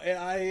know,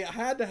 I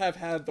had to have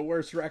had the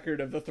worst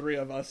record of the three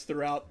of us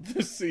throughout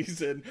the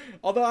season.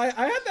 Although I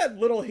had that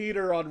little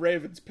heater on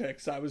Ravens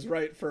picks. I was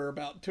right for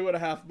about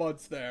 2.5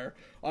 months there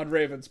on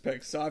Ravens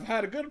picks. So I've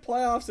had a good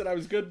playoffs, and I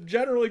was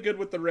generally good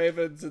with the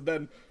Ravens, and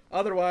then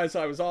otherwise,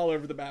 I was all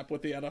over the map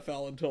with the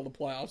NFL until the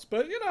playoffs.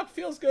 But, you know, it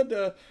feels good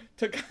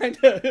to kind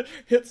of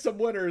hit some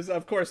winners.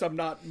 Of course, I'm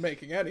not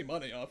making any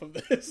money off of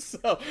this,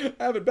 so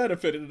I haven't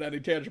benefited in any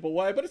tangible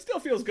way. But it still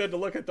feels good to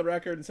look at the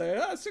record and say,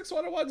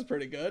 6-1-1's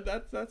pretty good.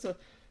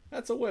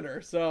 That's a winner.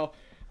 So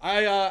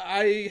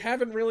I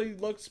haven't really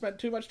spent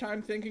too much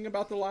time thinking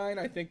about the line.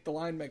 I think the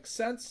line makes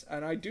sense,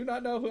 and I do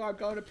not know who I'm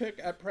going to pick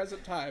at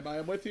present time. I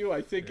am with you.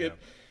 I think it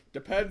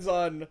depends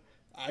on...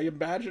 I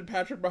imagine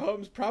Patrick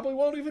Mahomes probably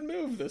won't even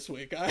move this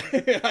week.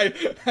 I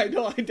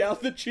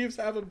doubt the Chiefs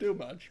have him do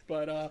much,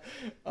 but I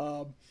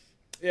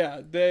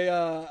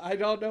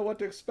don't know what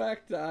to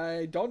expect.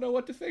 I don't know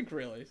what to think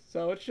really.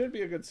 So it should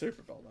be a good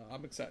Super Bowl. Though.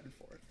 I'm excited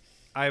for it.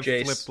 I've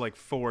flipped like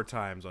 4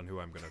 times on who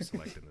I'm going to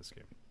select in this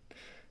game.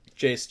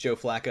 Jace, Joe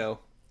Flacco,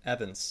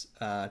 Evans,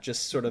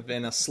 just sort of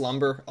in a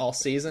slumber all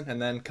season, and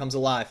then comes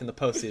alive in the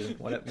postseason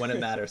when it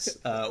matters.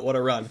 What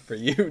a run for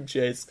you,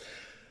 Jace.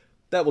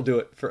 That will do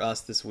it for us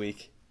this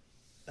week.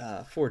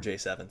 For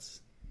Jace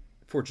Evans.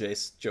 For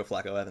Jace, Joe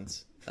Flacco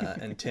Evans.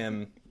 And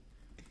Tim,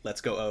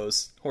 let's go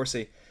O's.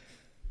 Horsey.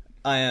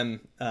 I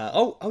am...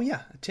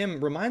 yeah. Tim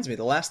reminds me,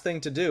 the last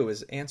thing to do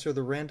is answer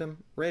the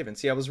random Raven.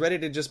 See, I was ready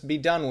to just be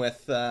done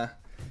with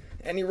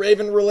any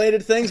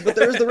Raven-related things, but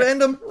there's the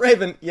random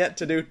Raven yet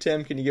to do.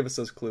 Tim, can you give us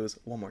those clues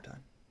one more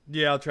time?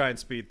 Yeah, I'll try and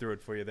speed through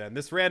it for you then.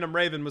 This random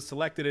Raven was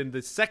selected in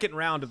the second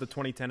round of the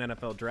 2010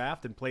 NFL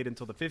Draft and played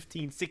until the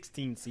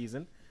 15-16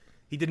 season.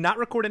 He did not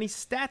record any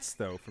stats,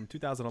 though, from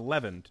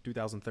 2011 to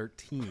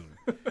 2013.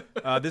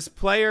 This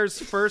player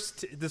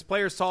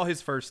saw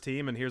his first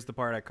team, and here's the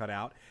part I cut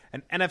out,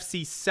 an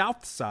NFC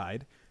South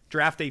side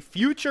draft a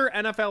future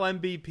NFL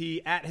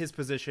MVP at his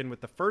position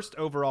with the first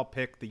overall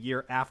pick the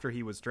year after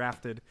he was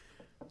drafted.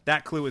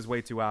 That clue is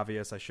way too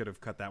obvious. I should have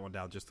cut that one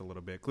down just a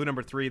little bit. Clue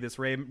number 3, this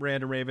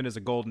random Raven is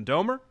a Golden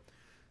Domer.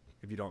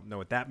 If you don't know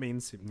what that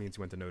means, it means he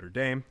went to Notre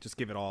Dame. Just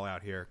give it all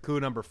out here. Clue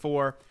number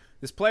 4.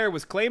 This player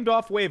was claimed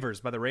off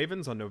waivers by the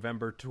Ravens on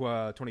November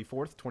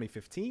 24th,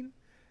 2015,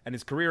 and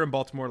his career in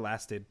Baltimore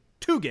lasted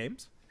 2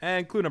 games.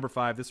 And clue number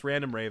 5, this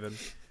random Raven,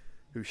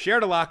 who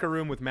shared a locker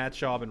room with Matt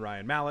Schaub and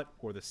Ryan Mallett,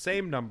 wore the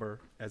same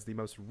number as the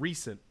most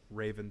recent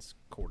Ravens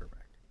quarterback.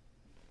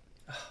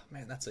 Oh,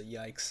 man, that's a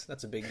yikes.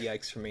 That's a big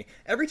yikes for me.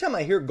 Every time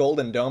I hear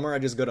Golden Domer, I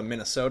just go to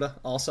Minnesota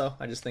also.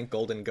 I just think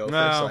Golden Gopher,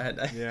 so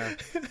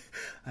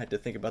I had to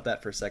think about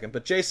that for a second.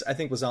 But Jace, I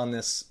think, was on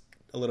this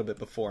a little bit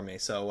before me.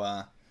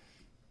 So,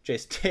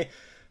 Jace,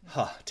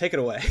 Take it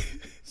away.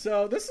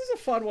 So this is a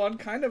fun one,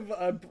 kind of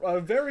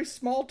a very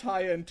small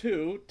tie-in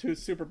to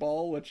Super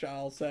Bowl, which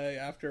I'll say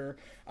after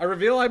I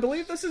reveal. I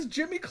believe this is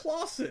Jimmy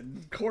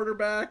Clausen,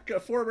 quarterback, a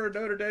former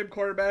Notre Dame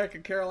quarterback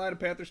and Carolina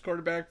Panthers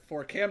quarterback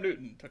before Cam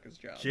Newton took his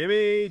job.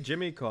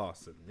 Jimmy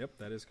Clausen. Yep,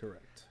 that is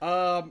correct.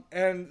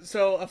 And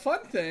so a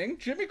fun thing,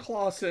 Jimmy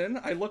Clausen,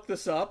 I looked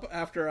this up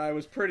after I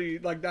was pretty,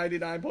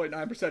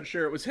 99.9%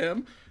 sure it was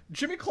him.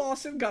 Jimmy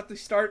Clausen got the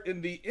start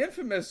in the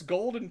infamous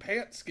Golden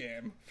Pants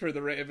game for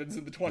the Ravens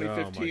in the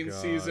 2015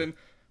 season,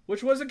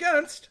 which was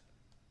against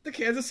the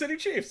Kansas City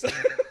Chiefs.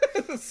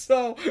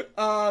 So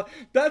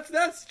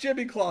that's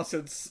Jimmy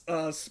Clausen's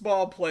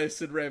small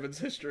place in Ravens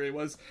history.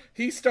 Was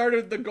he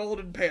started the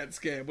Golden Pants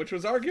game, which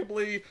was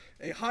arguably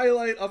a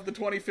highlight of the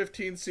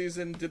 2015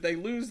 season. Did they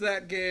lose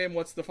that game?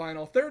 What's the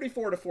final?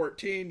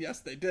 34-14. Yes,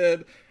 they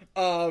did.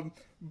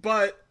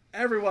 But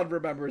everyone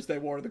remembers they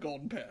wore the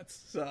golden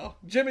pants. So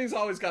Jimmy's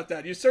always got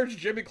that. You search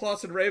Jimmy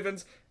Clausen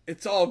Ravens,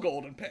 it's all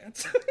golden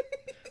pants.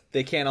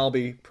 They can't all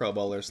be Pro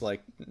Bowlers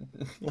like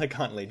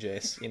Huntley,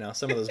 Jace. You know,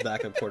 some of those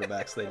backup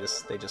quarterbacks, they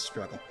just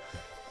struggle.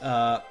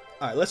 All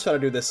right, let's try to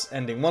do this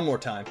ending one more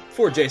time.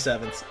 For Jace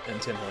Evans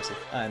and Tim Horsey,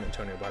 I'm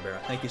Antonio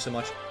Barbera. Thank you so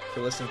much for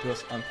listening to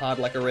us on Pod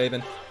Like a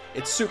Raven.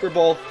 It's Super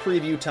Bowl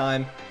preview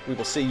time. We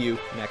will see you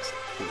next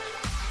week.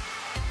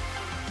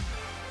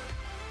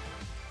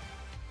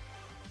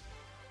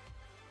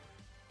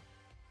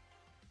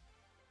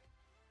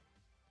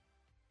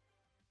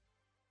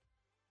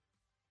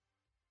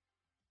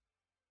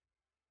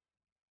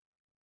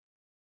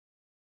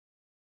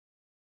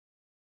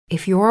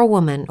 If you're a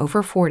woman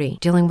over 40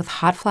 dealing with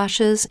hot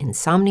flashes,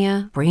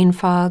 insomnia, brain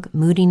fog,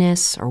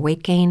 moodiness, or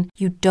weight gain,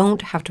 you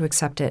don't have to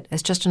accept it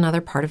as just another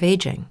part of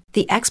aging.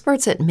 The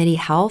experts at MIDI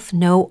Health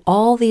know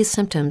all these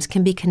symptoms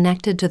can be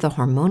connected to the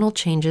hormonal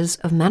changes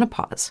of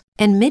menopause.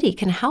 And MIDI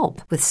can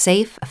help with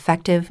safe,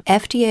 effective,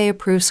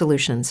 FDA-approved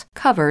solutions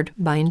covered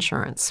by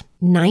insurance.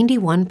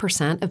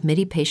 91% of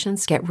MIDI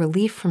patients get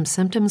relief from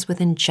symptoms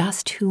within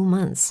just 2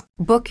 months.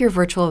 Book your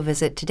virtual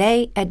visit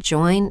today at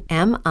joinmidi.com.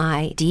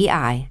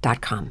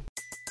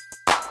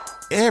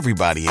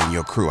 Everybody in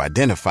your crew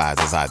identifies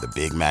as either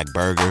Big Mac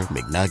Burger,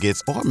 McNuggets,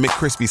 or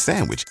McCrispy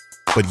Sandwich.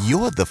 But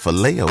you're the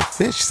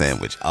Filet-O-Fish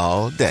Sandwich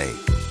all day.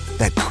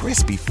 That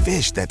crispy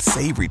fish, that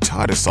savory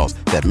tartar sauce,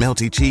 that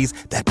melty cheese,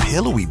 that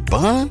pillowy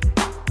bun.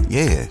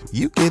 Yeah,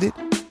 you get it.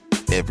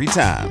 Every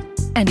time.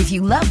 And if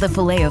you love the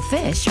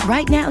Filet-O-Fish,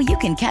 right now you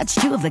can catch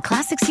two of the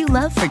classics you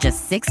love for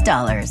just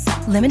 $6.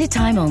 Limited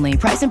time only.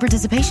 Price and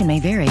participation may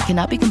vary.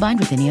 Cannot be combined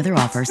with any other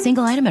offer.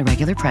 Single item at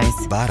regular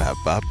price.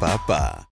 Ba-da-ba-ba-ba.